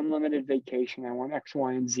want unlimited vacation. I want X,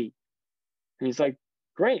 Y, and Z. And he's like,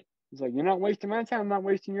 great. He's like, you're not wasting my time. I'm not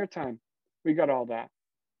wasting your time. We got all that.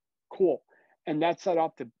 Cool. And that set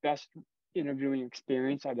off the best interviewing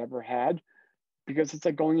experience I'd ever had, because it's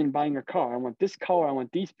like going and buying a car. I want this color. I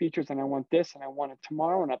want these features, and I want this, and I want it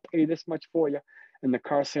tomorrow, and I'll pay this much for you. And the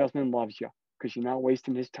car salesman loves you, because you're not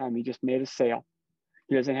wasting his time. He just made a sale.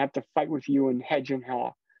 He doesn't have to fight with you and hedge and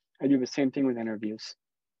haw. I do the same thing with interviews.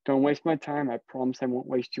 Don't waste my time. I promise I won't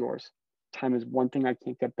waste yours. Time is one thing I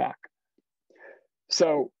can't get back.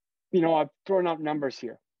 So, you know, I've thrown out numbers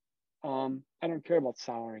here. I don't care about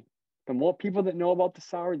salary. The more people that know about the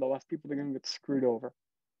salary, the less people are going to get screwed over.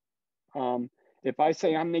 If I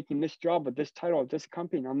say I'm making this job with this title at this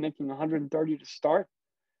company and I'm making 130 to start,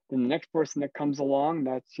 then the next person that comes along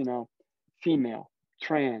that's, you know, female,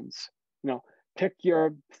 trans, you know, pick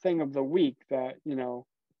your thing of the week that, you know,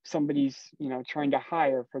 somebody's, you know, trying to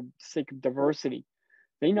hire for the sake of diversity.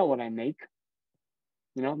 They know what I make.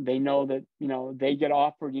 You know, they know that, you know, they get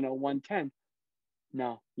offered, you know, 110.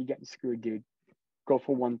 No, you're getting screwed, dude. Go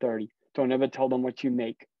for 130. Don't ever tell them what you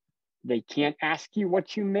make. They can't ask you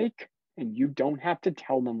what you make, and you don't have to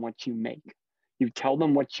tell them what you make. You tell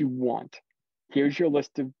them what you want. Here's your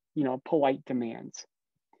list of, you know, polite demands.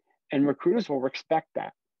 And recruiters will respect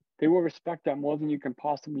that. They will respect that more than you can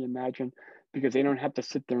possibly imagine, because they don't have to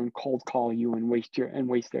sit there and cold call you and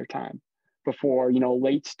waste their time before, you know,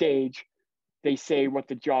 late stage, they say what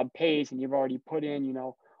the job pays and you've already put in, you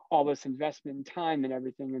know, all this investment and time and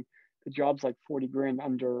everything. And the job's like 40 grand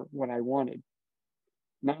under what I wanted.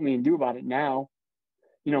 Nothing we can do about it now.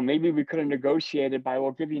 You know, maybe we could have negotiated by,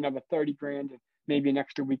 we'll give you another 30 grand and maybe an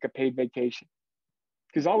extra week of paid vacation.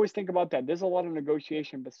 Because always think about that. There's a lot of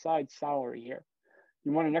negotiation besides salary here.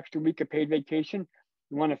 You want an extra week of paid vacation?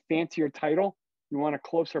 You want a fancier title? You want a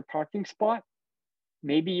closer parking spot?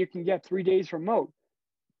 Maybe you can get 3 days remote.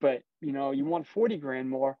 But, you know, you want 40 grand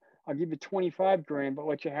more, I'll give you 25 grand, but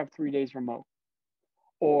let you have 3 days remote.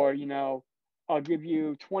 Or, you know, I'll give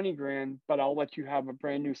you 20 grand, but I'll let you have a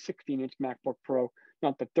brand new 16-inch MacBook Pro,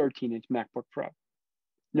 not the 13-inch MacBook Pro.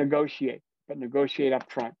 Negotiate, but negotiate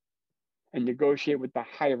up front and negotiate with the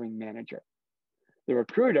hiring manager. The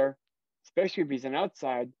recruiter, especially if he's an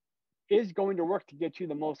outside, is going to work to get you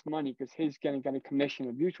the most money because he's going to get a commission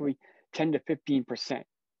of usually 10 to 15%.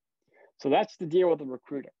 So that's the deal with a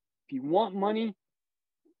recruiter. If you want money,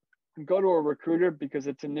 go to a recruiter because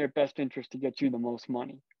it's in their best interest to get you the most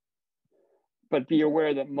money. But be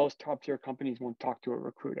aware that most top tier companies won't talk to a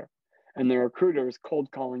recruiter. And the recruiter is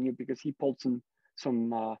cold calling you because he pulled some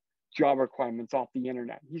job requirements off the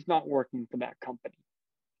internet. He's not working for that company.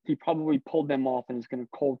 He probably pulled them off and is going to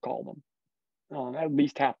cold call them at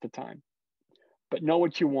least half the time. But know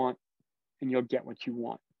what you want and you'll get what you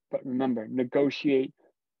want. But remember, negotiate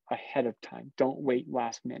ahead of time. Don't wait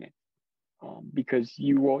last minute because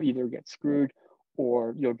you will either get screwed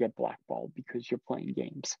or you'll get blackballed because you're playing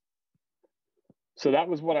games. So that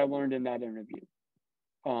was what I learned in that interview.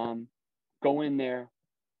 Go in there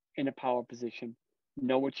in a power position,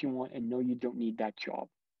 know what you want, and know you don't need that job.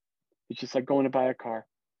 It's just like going to buy a car.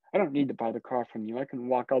 I don't need to buy the car from you. I can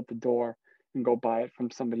walk out the door and go buy it from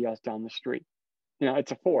somebody else down the street. You know,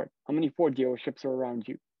 it's a Ford. How many Ford dealerships are around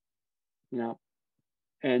you? You know,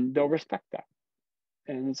 and they'll respect that.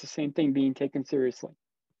 And it's the same thing being taken seriously.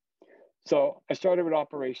 So I started with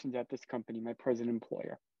operations at this company, my present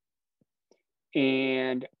employer.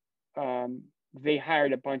 And they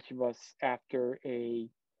hired a bunch of us after a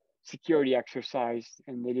security exercise,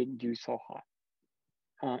 and they didn't do so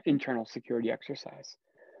hot. Internal security exercise.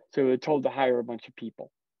 So they were told to hire a bunch of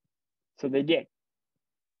people. So they did.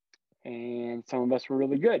 And some of us were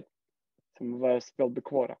really good. Some of us filled the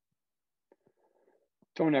quota.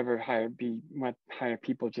 Don't ever hire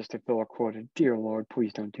people just to fill a quota. Dear Lord,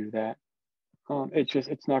 please don't do that.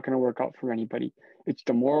 It's not going to work out for anybody. It's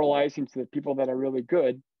demoralizing to the people that are really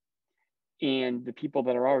good and the people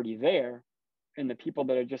that are already there, and the people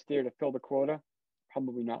that are just there to fill the quota,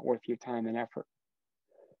 probably not worth your time and effort.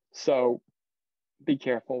 So be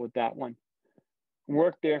careful with that one.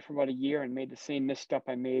 Worked there for about a year and made the same misstep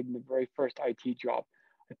I made in the very first IT job.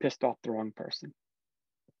 I pissed off the wrong person.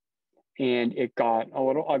 And it got a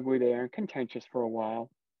little ugly there and contentious for a while.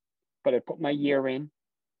 But I put my year in,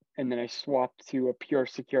 and then I swapped to a pure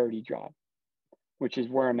security job, which is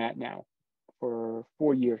where I'm at now for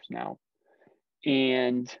 4 years now.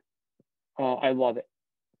 And I love it.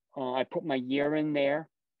 I put my year in there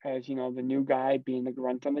as, you know, the new guy being the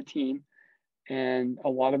grunt on the team. And a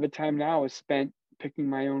lot of the time now is spent picking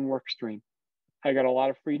my own work stream. I got a lot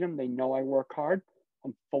of freedom. They know I work hard.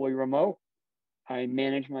 I'm fully remote. I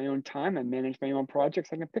manage my own time. I manage my own projects.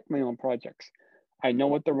 I can pick my own projects. I know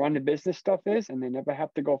what the run the business stuff is, and they never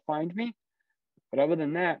have to go find me. But other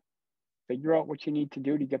than that, figure out what you need to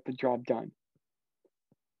do to get the job done.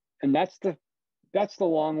 And that's the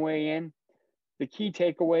long way in. The key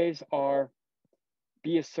takeaways are: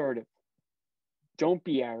 be assertive. Don't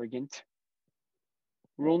be arrogant.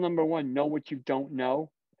 Rule number one, know what you don't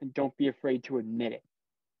know, and don't be afraid to admit it.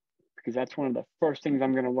 Because that's one of the first things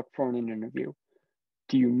I'm going to look for in an interview.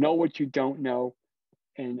 Do you know what you don't know,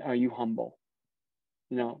 and are you humble?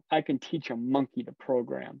 You know, I can teach a monkey to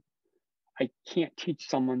program. I can't teach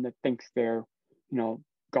someone that thinks they're, you know,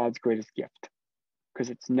 God's greatest gift, because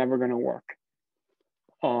it's never going to work.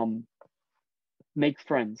 Make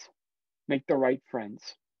friends. Make the right friends.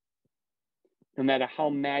 No matter how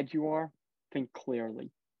mad you are, think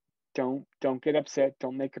clearly. Don't get upset.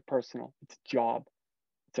 Don't make it personal. It's a job.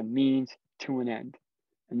 It's a means to an end.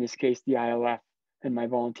 In this case, the ILF and my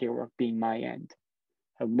volunteer work being my end.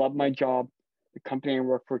 I love my job. The company I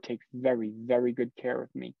work for takes very, very good care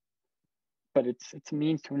of me. But it's a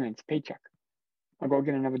means to an end. It's a paycheck. I'll go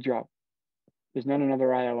get another job. There's not another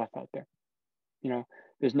ILF out there. You know,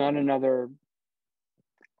 there's not another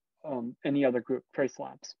any other group, Trace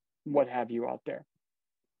Labs, what have you out there.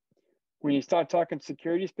 When you start talking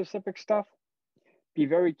security specific stuff, be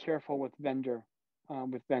very careful with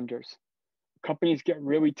vendors. Companies get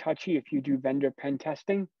really touchy if you do vendor pen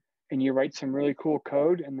testing and you write some really cool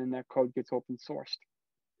code, and then that code gets open sourced.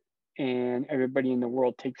 And everybody in the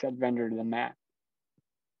world takes that vendor to the mat.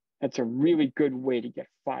 That's a really good way to get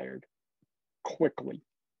fired quickly.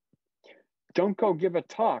 Don't go give a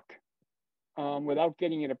talk without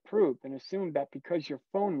getting it approved and assume that because your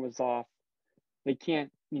phone was off, they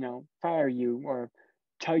can't, you know, fire you or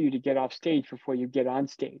tell you to get off stage before you get on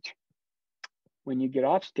stage. When you get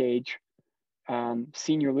off stage,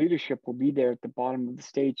 senior leadership will be there at the bottom of the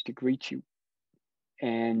stage to greet you.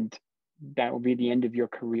 And that will be the end of your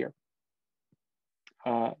career.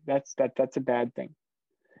 That's a bad thing.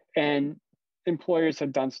 And employers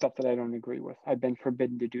have done stuff that I don't agree with. I've been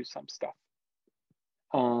forbidden to do some stuff.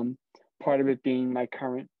 Part of it being my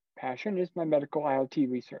current passion is my medical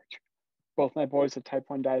IoT research. Both my boys are type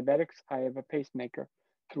 1 diabetics. I have a pacemaker,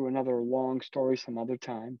 through another long story some other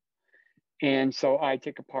time. And so I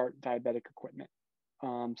take apart diabetic equipment,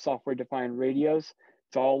 software-defined radios.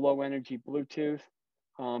 It's all low-energy Bluetooth.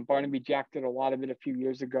 Barnaby Jack did a lot of it a few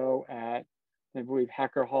years ago at, I believe,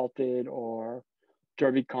 Hacker Halted or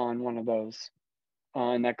DerbyCon, one of those.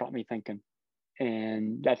 And that got me thinking.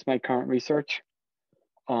 And that's my current research.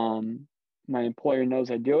 My employer knows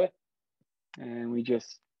I do it. And we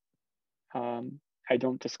just, I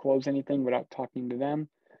don't disclose anything without talking to them.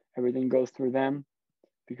 Everything goes through them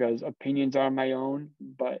because opinions are my own,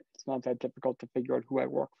 but it's not that difficult to figure out who I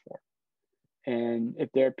work for. And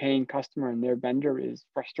if their paying customer and their vendor is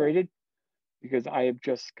frustrated because I have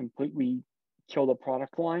just completely killed a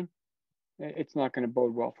product line, it's not going to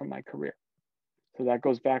bode well for my career. So that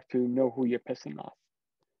goes back to know who you're pissing off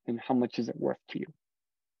and how much is it worth to you.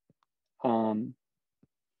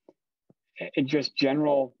 It just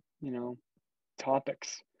general,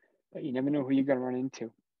 topics that you never know who you're going to run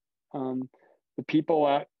into. The people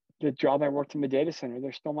at the job I worked in the data center,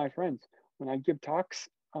 they're still my friends. When I give talks,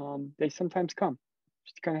 they sometimes come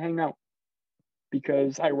just to kind of hang out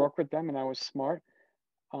because I work with them and I was smart.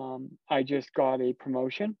 I just got a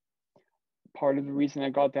promotion. Part of the reason I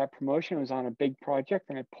got that promotion was on a big project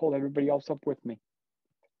and I pulled everybody else up with me.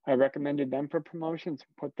 I recommended them for promotions,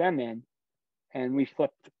 put them in, and we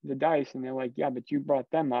flipped the dice and they're like, yeah, but you brought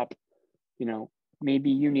them up.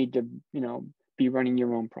 Maybe you need to, be running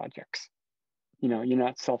your own projects. You're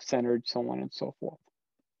not self-centered, so on and so forth.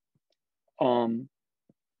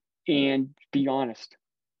 And be honest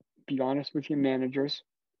with your managers.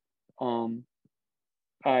 I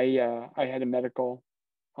had a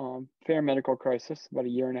fair medical crisis about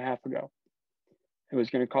 1.5 years ago. It was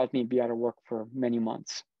going to cause me to be out of work for many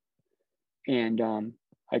months. And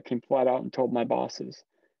I came flat out and told my bosses,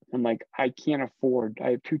 I'm like, I have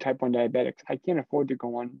 2 type 1 diabetics. I can't afford to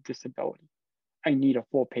go on disability. I need a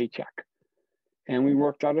full paycheck. And we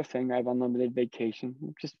worked out a thing. I have unlimited vacation.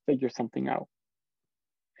 Just figure something out.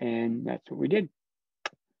 And that's what we did.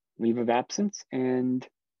 Leave of absence and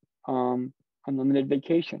unlimited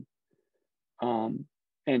vacation. And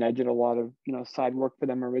I did a lot of, side work for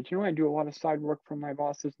them originally. I do a lot of side work for my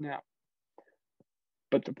bosses now.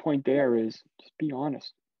 But the point there is just be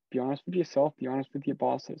honest. Be honest with yourself. Be honest with your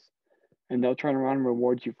bosses. And they'll turn around and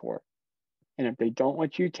reward you for it. And if they don't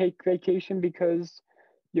let you take vacation because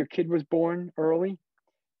your kid was born early,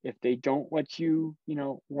 if they don't let you,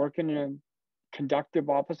 work in a conductive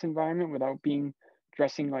office environment without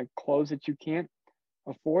dressing like clothes that you can't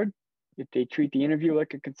afford, if they treat the interview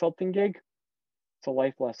like a consulting gig, it's a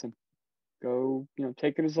life lesson. Go,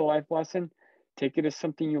 take it as a life lesson, take it as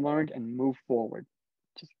something you learned and move forward.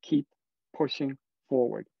 Just keep pushing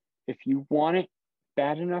forward. If you want it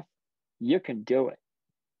bad enough, you can do it.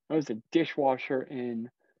 I was a dishwasher in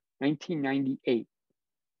 1998.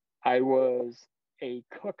 I was a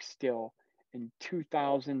cook still in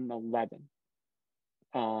 2011.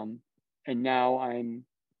 And now I'm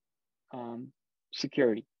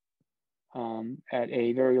security at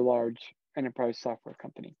a very large enterprise software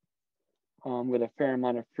company with a fair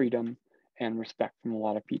amount of freedom and respect from a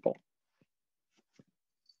lot of people.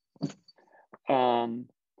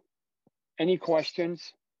 Any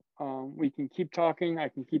questions? We can keep talking. I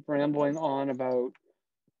can keep rambling on about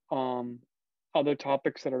other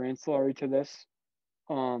topics that are ancillary to this.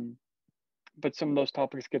 But some of those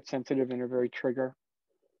topics get sensitive and are very trigger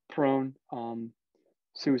prone.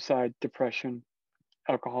 Suicide, depression,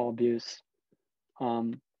 alcohol abuse.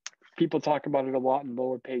 People talk about it a lot in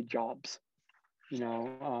lower paid jobs.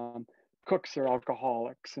 Cooks are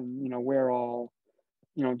alcoholics and, we're all,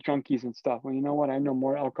 junkies and stuff. Well, you know what? I know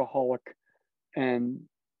more alcoholic and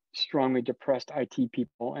strongly depressed IT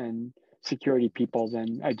people and security people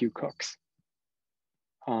than I do cooks.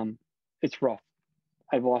 It's rough.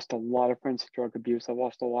 I've lost a lot of friends to drug abuse. I've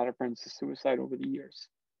lost a lot of friends to suicide over the years.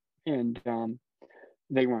 And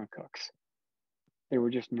they weren't cooks. They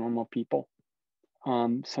were just normal people.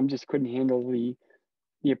 Some just couldn't handle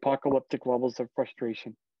the apocalyptic levels of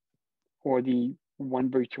frustration or the one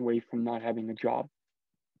breach away from not having a job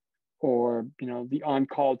or, the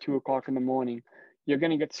on-call 2 o'clock in the morning. You're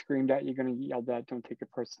going to get screamed at. You're going to get yelled at. Don't take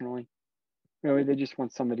it personally. Really, they just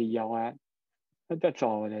want somebody to yell at. But that's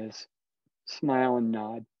all it is. Smile and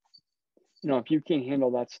nod. If you can't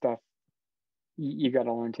handle that stuff, you got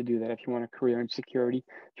to learn to do that if you want a career in security,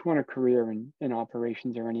 if you want a career in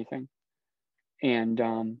operations or anything.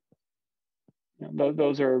 And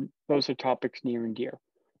those are topics near and dear.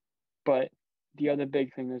 But the other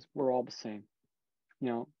big thing is we're all the same.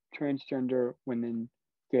 Transgender, women,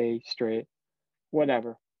 gay, straight,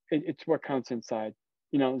 whatever. It's what counts inside.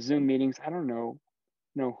 Zoom meetings, I don't know,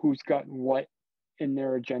 who's got what in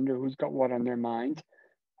their agenda, who's got what on their mind.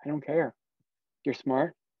 I don't care. You're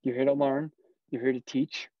smart. You're here to learn. You're here to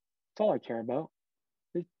teach. That's all I care about.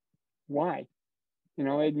 Why? You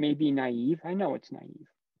know, it may be naive. I know it's naive.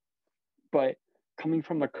 But coming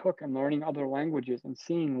from a cook and learning other languages and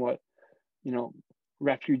seeing what, you know,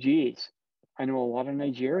 refugees, I know a lot of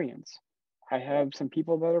Nigerians. I have some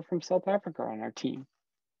people that are from South Africa on our team.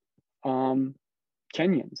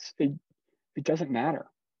 Kenyans, it doesn't matter.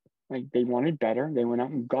 Like, they wanted better. They went out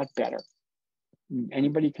and got better.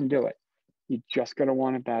 Anybody can do it. You just got to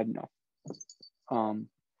want it bad enough.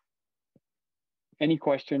 Any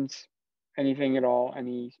questions, anything at all,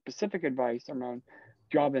 any specific advice around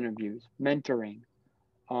job interviews, mentoring,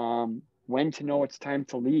 when to know it's time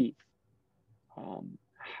to leave,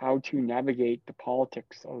 how to navigate the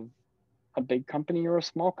politics of a big company or a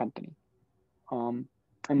small company.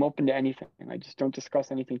 I'm open to anything. I just don't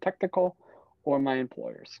discuss anything technical or my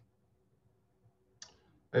employers.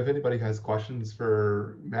 If anybody has questions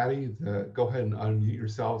for Matty, go ahead and unmute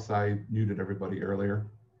yourselves. I muted everybody earlier.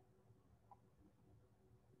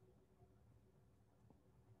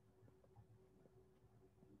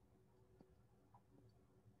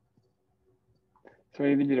 So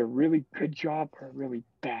I either did a really good job or a really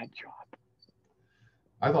bad job.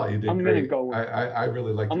 I thought you did I'm great. Gonna go with, I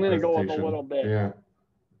really liked your presentation. I'm going to go with a presentation. little bit. Yeah,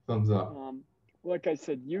 thumbs up. Like I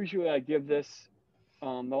said, usually I give this, the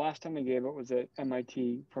last time I gave it was at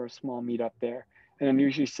MIT for a small meetup there. And I'm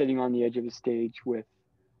usually sitting on the edge of the stage with,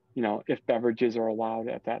 you know, if beverages are allowed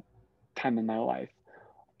at that time in my life.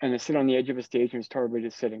 And I sit on the edge of a stage and it's told everybody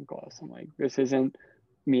to sit in close. I'm like, this isn't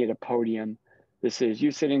me at a podium. This is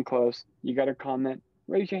you sitting close. You got a comment,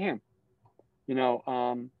 raise your hand. You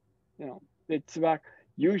know, it's about,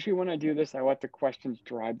 usually when I do this, I let the questions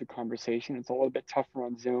drive the conversation. It's a little bit tougher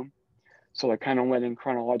on Zoom. So I kind of went in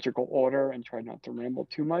chronological order and tried not to ramble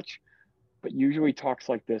too much. But usually talks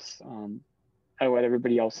like this, I let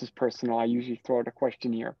everybody else's personal. I usually throw out a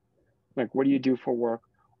questionnaire. Like, what do you do for work?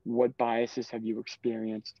 What biases have you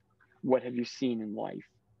experienced? What have you seen in life?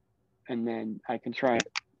 And then I can try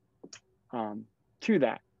to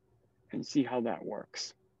that and see how that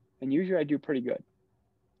works. And usually I do pretty good.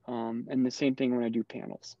 And the same thing when I do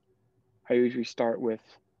panels. I usually start with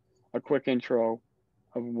a quick intro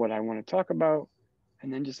of what I want to talk about,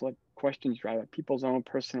 and then just let questions drive at people's own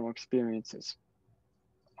personal experiences.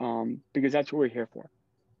 Because that's what we're here for.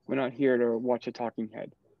 We're not here to watch a talking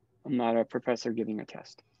head. I'm not a professor giving a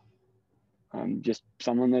test. I'm just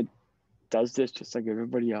someone that does this just like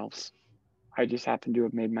everybody else. I just happen to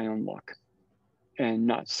have made my own luck and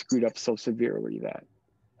not screwed up so severely that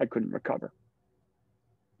I couldn't recover.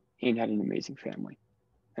 And had an amazing family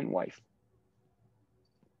and wife.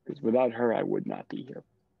 Because without her, I would not be here.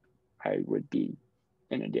 I would be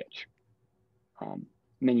in a ditch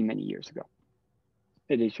many, many years ago.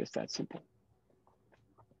 It is just that simple.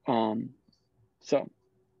 So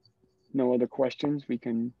no other questions. We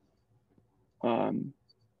can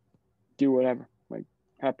do whatever, like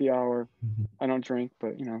happy hour. I don't drink,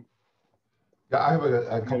 but you know. Yeah, I have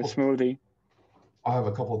a couple. Smoothie. I have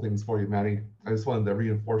a couple of things for you, Matty. I just wanted to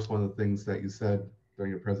reinforce one of the things that you said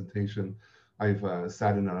during your presentation. I've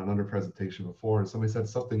sat in on another presentation before, and somebody said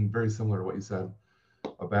something very similar to what you said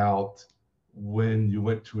about when you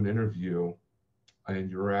went to an interview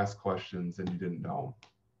and you were asked questions and you didn't know.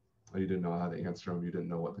 You didn't know how to answer them. You didn't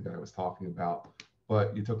know what the guy was talking about,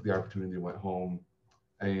 but you took the opportunity, went home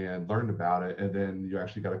and learned about it. And then you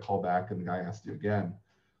actually got a call back and the guy asked you again.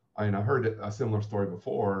 I mean, I've heard a similar story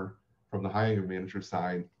before from the hiring manager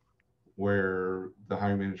side, where the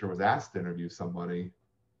hiring manager was asked to interview somebody.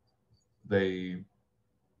 They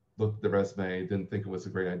looked at the resume, didn't think it was a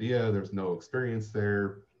great idea. There's no experience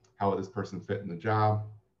there. How would this person fit in the job?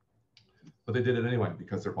 But they did it anyway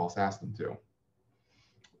because their boss asked them to.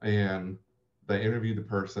 And they interviewed the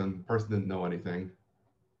person didn't know anything,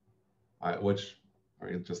 which, I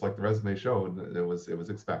mean, just like the resume showed, it was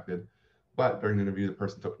expected. But during the interview, the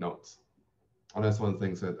person took notes. And that's one of the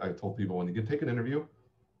things that I told people, when you take an interview,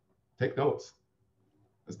 take notes.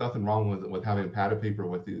 There's nothing wrong with having a pad of paper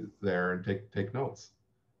with you there and take notes.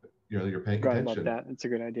 You know, you're paying attention. I love that. It's a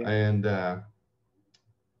good idea. And the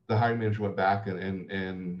hiring manager went back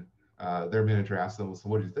and their manager asked them, so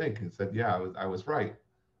what do you think? And said, yeah, I was right.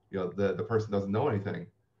 You know, the person doesn't know anything.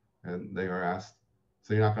 And they were asked,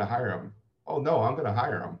 so you're not going to hire them? Oh, no, I'm going to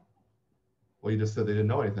hire them. Well, you just said they didn't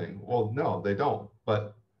know anything. Well, no, they don't.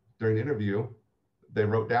 But during the interview, they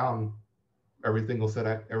wrote down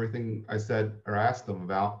everything I said or asked them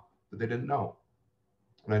about that they didn't know.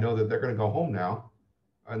 And I know that they're going to go home now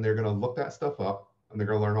and they're going to look that stuff up and they're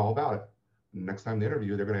going to learn all about it. And next time they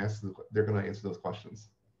interview, they're going to answer those questions.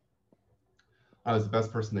 I was the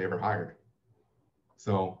best person they ever hired.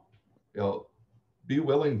 So, you know, be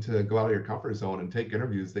willing to go out of your comfort zone and take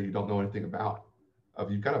interviews that you don't know anything about. If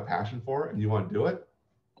you've got a passion for it and you want to do it,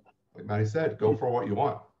 like Matty said, go for what you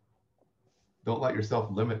want. Don't let yourself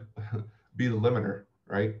limit, be the limiter,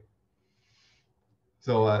 right?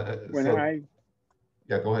 So,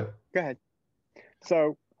 yeah, go ahead. Go ahead.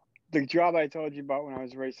 So the job I told you about when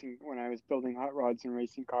I was building hot rods and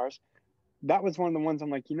racing cars, that was one of the ones I'm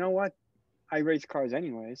like, you know what? I race cars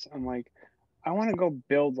anyways. I'm like, I want to go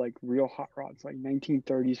build like real hot rods, like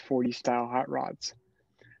 1930s, 40s style hot rods.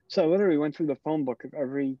 So I literally went through the phone book of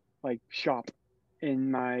every like shop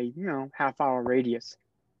in my, half-hour radius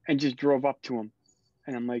and just drove up to them.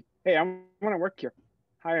 And I'm like, hey, I want to work here.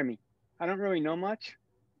 Hire me. I don't really know much,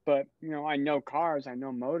 but I know cars, I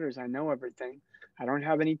know motors, I know everything. I don't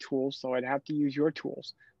have any tools, so I'd have to use your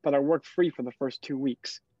tools. But I work free for the first 2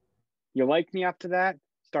 weeks. You like me after that?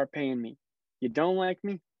 Start paying me. You don't like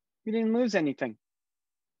me? You didn't lose anything.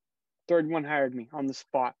 Third one hired me on the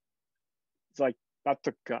spot. It's like, that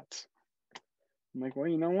took guts. I'm like, well,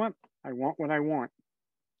 you know what? I want what I want.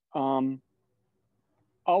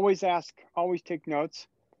 Always ask, always take notes,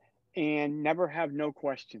 and never have no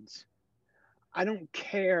questions. I don't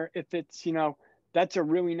care if it's, that's a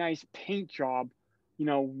really nice paint job.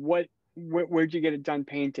 Where'd you get it done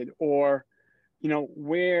painted? Or,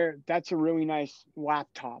 where that's a really nice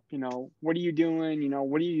laptop. What are you doing?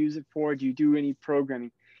 What do you use it for? Do you do any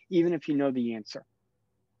programming? Even if you know the answer,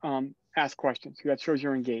 ask questions. That shows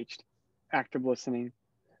you're engaged, active listening.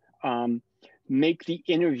 Make the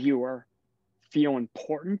interviewer feel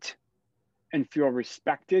important and feel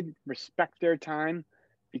respected, respect their time,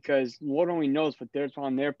 because Lord only knows what there's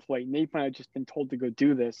on their plate. And they might have just been told to go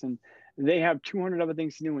do this, and they have 200 other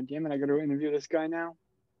things to do. And damn it, I got to interview this guy now.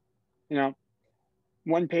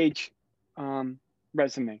 1-page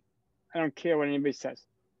resume. I don't care what anybody says.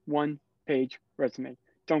 1-page resume.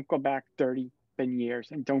 Don't go back 30 years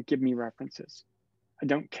and don't give me references. I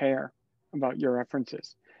don't care about your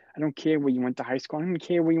references. I don't care where you went to high school. I don't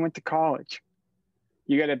care where you went to college.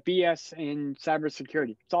 You got a BS in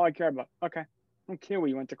cybersecurity. That's all I care about. Okay. I don't care where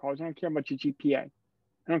you went to college. I don't care about your GPA.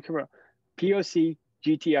 I don't care about POC,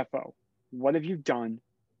 GTFO. What have you done?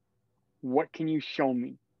 What can you show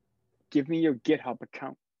me? Give me your GitHub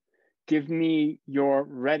account. Give me your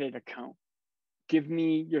Reddit account. Give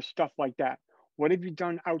me your stuff like that. What have you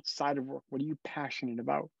done outside of work? What are you passionate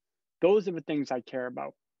about? Those are the things I care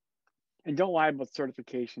about. And don't lie about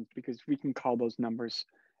certifications, because we can call those numbers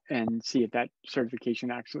and see if that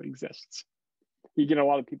certification actually exists. You get a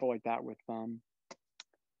lot of people like that with,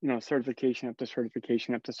 certification after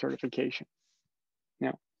certification after certification.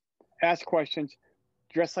 Ask questions,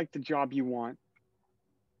 dress like the job you want.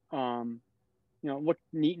 Look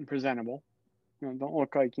neat and presentable. Don't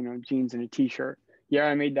look like, jeans and a t-shirt. Yeah,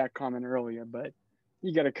 I made that comment earlier, but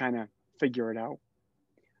you got to kind of figure it out.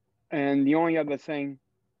 And the only other thing,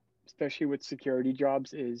 especially with security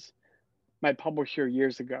jobs, is my publisher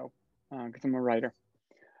years ago, because I'm a writer,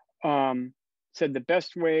 said the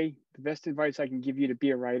best advice I can give you to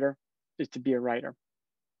be a writer is to be a writer.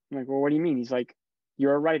 I'm like, well, what do you mean? He's like,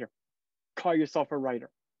 you're a writer. Call yourself a writer.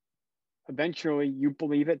 Eventually, you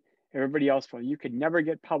believe it, everybody else will. You could never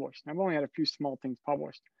get published. I've only had a few small things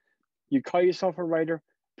published. You call yourself a writer,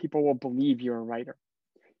 people will believe you're a writer.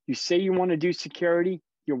 You say you want to do security,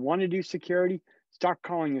 start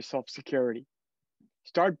calling yourself security.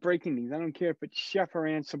 Start breaking things. I don't care if it's Chef or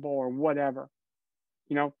Ansible or whatever.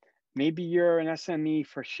 Maybe you're an SME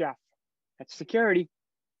for Chef. That's security.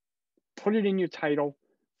 Put it in your title.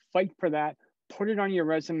 Fight for that. Put it on your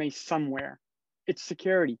resume somewhere. It's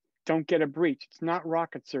security. Don't get a breach. It's not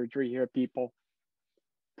rocket surgery here, people.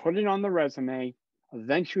 Put it on the resume.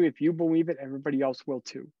 Eventually, if you believe it, everybody else will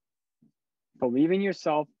too. Believe in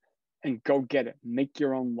yourself and go get it. Make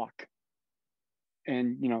your own luck.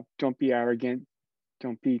 And, don't be arrogant.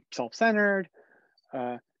 Don't be self-centered.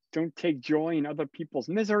 Don't take joy in other people's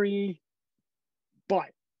misery.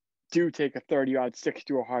 But do take a 30-odd 6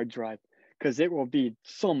 to a hard drive, because it will be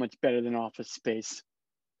so much better than Office space.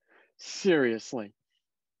 Seriously.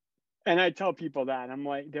 And I tell people that.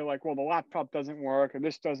 They're like, well, the laptop doesn't work or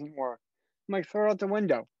this doesn't work. I'm like, throw it out the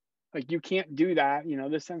window. Like, you can't do that,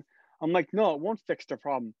 this thing. I'm like, no, it won't fix the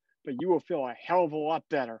problem, but you will feel a hell of a lot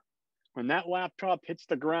better. When that laptop hits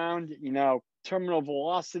the ground, terminal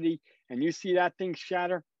velocity, and you see that thing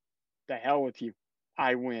shatter, the hell with you.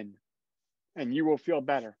 I win. And you will feel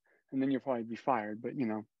better. And then you'll probably be fired, but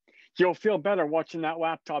you'll feel better watching that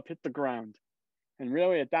laptop hit the ground. And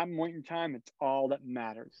really, at that point in time, it's all that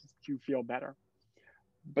matters. You feel better.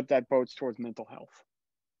 But that bodes towards mental health.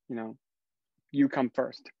 You come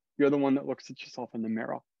first. You're the one that looks at yourself in the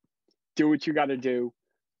mirror. Do what you got to do.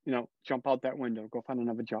 you know, jump out that window, go find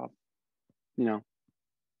another job, you know,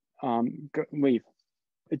 leave.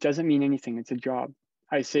 It doesn't mean anything. It's a job.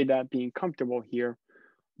 I say that being comfortable here,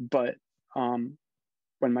 but when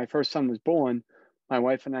my first son was born, my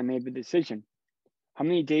wife and I made the decision. How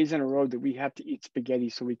many days in a row do we have to eat spaghetti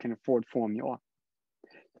so we can afford formula?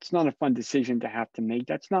 It's not a fun decision to have to make.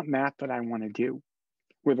 That's not math that I want to do.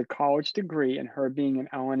 With a college degree and her being an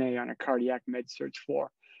LNA on a cardiac med surg floor,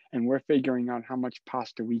 and we're figuring out how much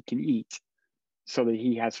pasta we can eat so that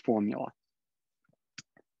he has formula.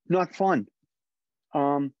 Not fun,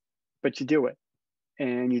 but you do it,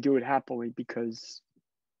 and you do it happily because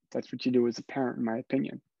that's what you do as a parent, in my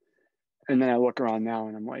opinion. And then I look around now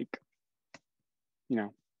and I'm like, you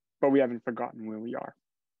know, but we haven't forgotten where we are.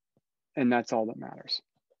 And that's all that matters.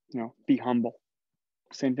 You know, be humble.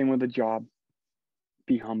 Same thing with a job.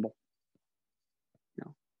 Be humble. You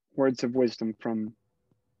know, words of wisdom from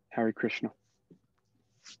Hare Krishna.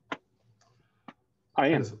 I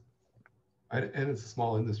am. And it's a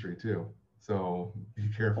small industry too. So be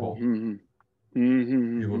careful.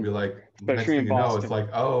 Mm-hmm. You will be like, Especially next thing in you know, Boston. it's like,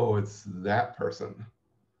 oh, it's that person.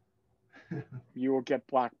 You will get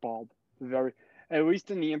blackballed. At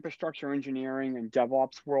least in the infrastructure engineering and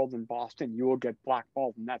DevOps world in Boston, you will get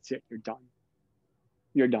blackballed and that's it. You're done.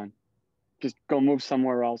 You're done. Just go move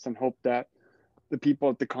somewhere else and hope that the people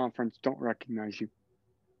at the conference don't recognize you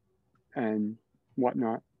and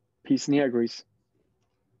whatnot. Peace in the air, Grease.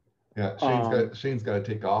 Yeah, Shane's got to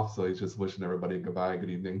take off, so he's just wishing everybody goodbye, good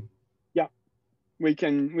evening. Yeah, we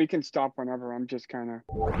can stop whenever. I'm just kind of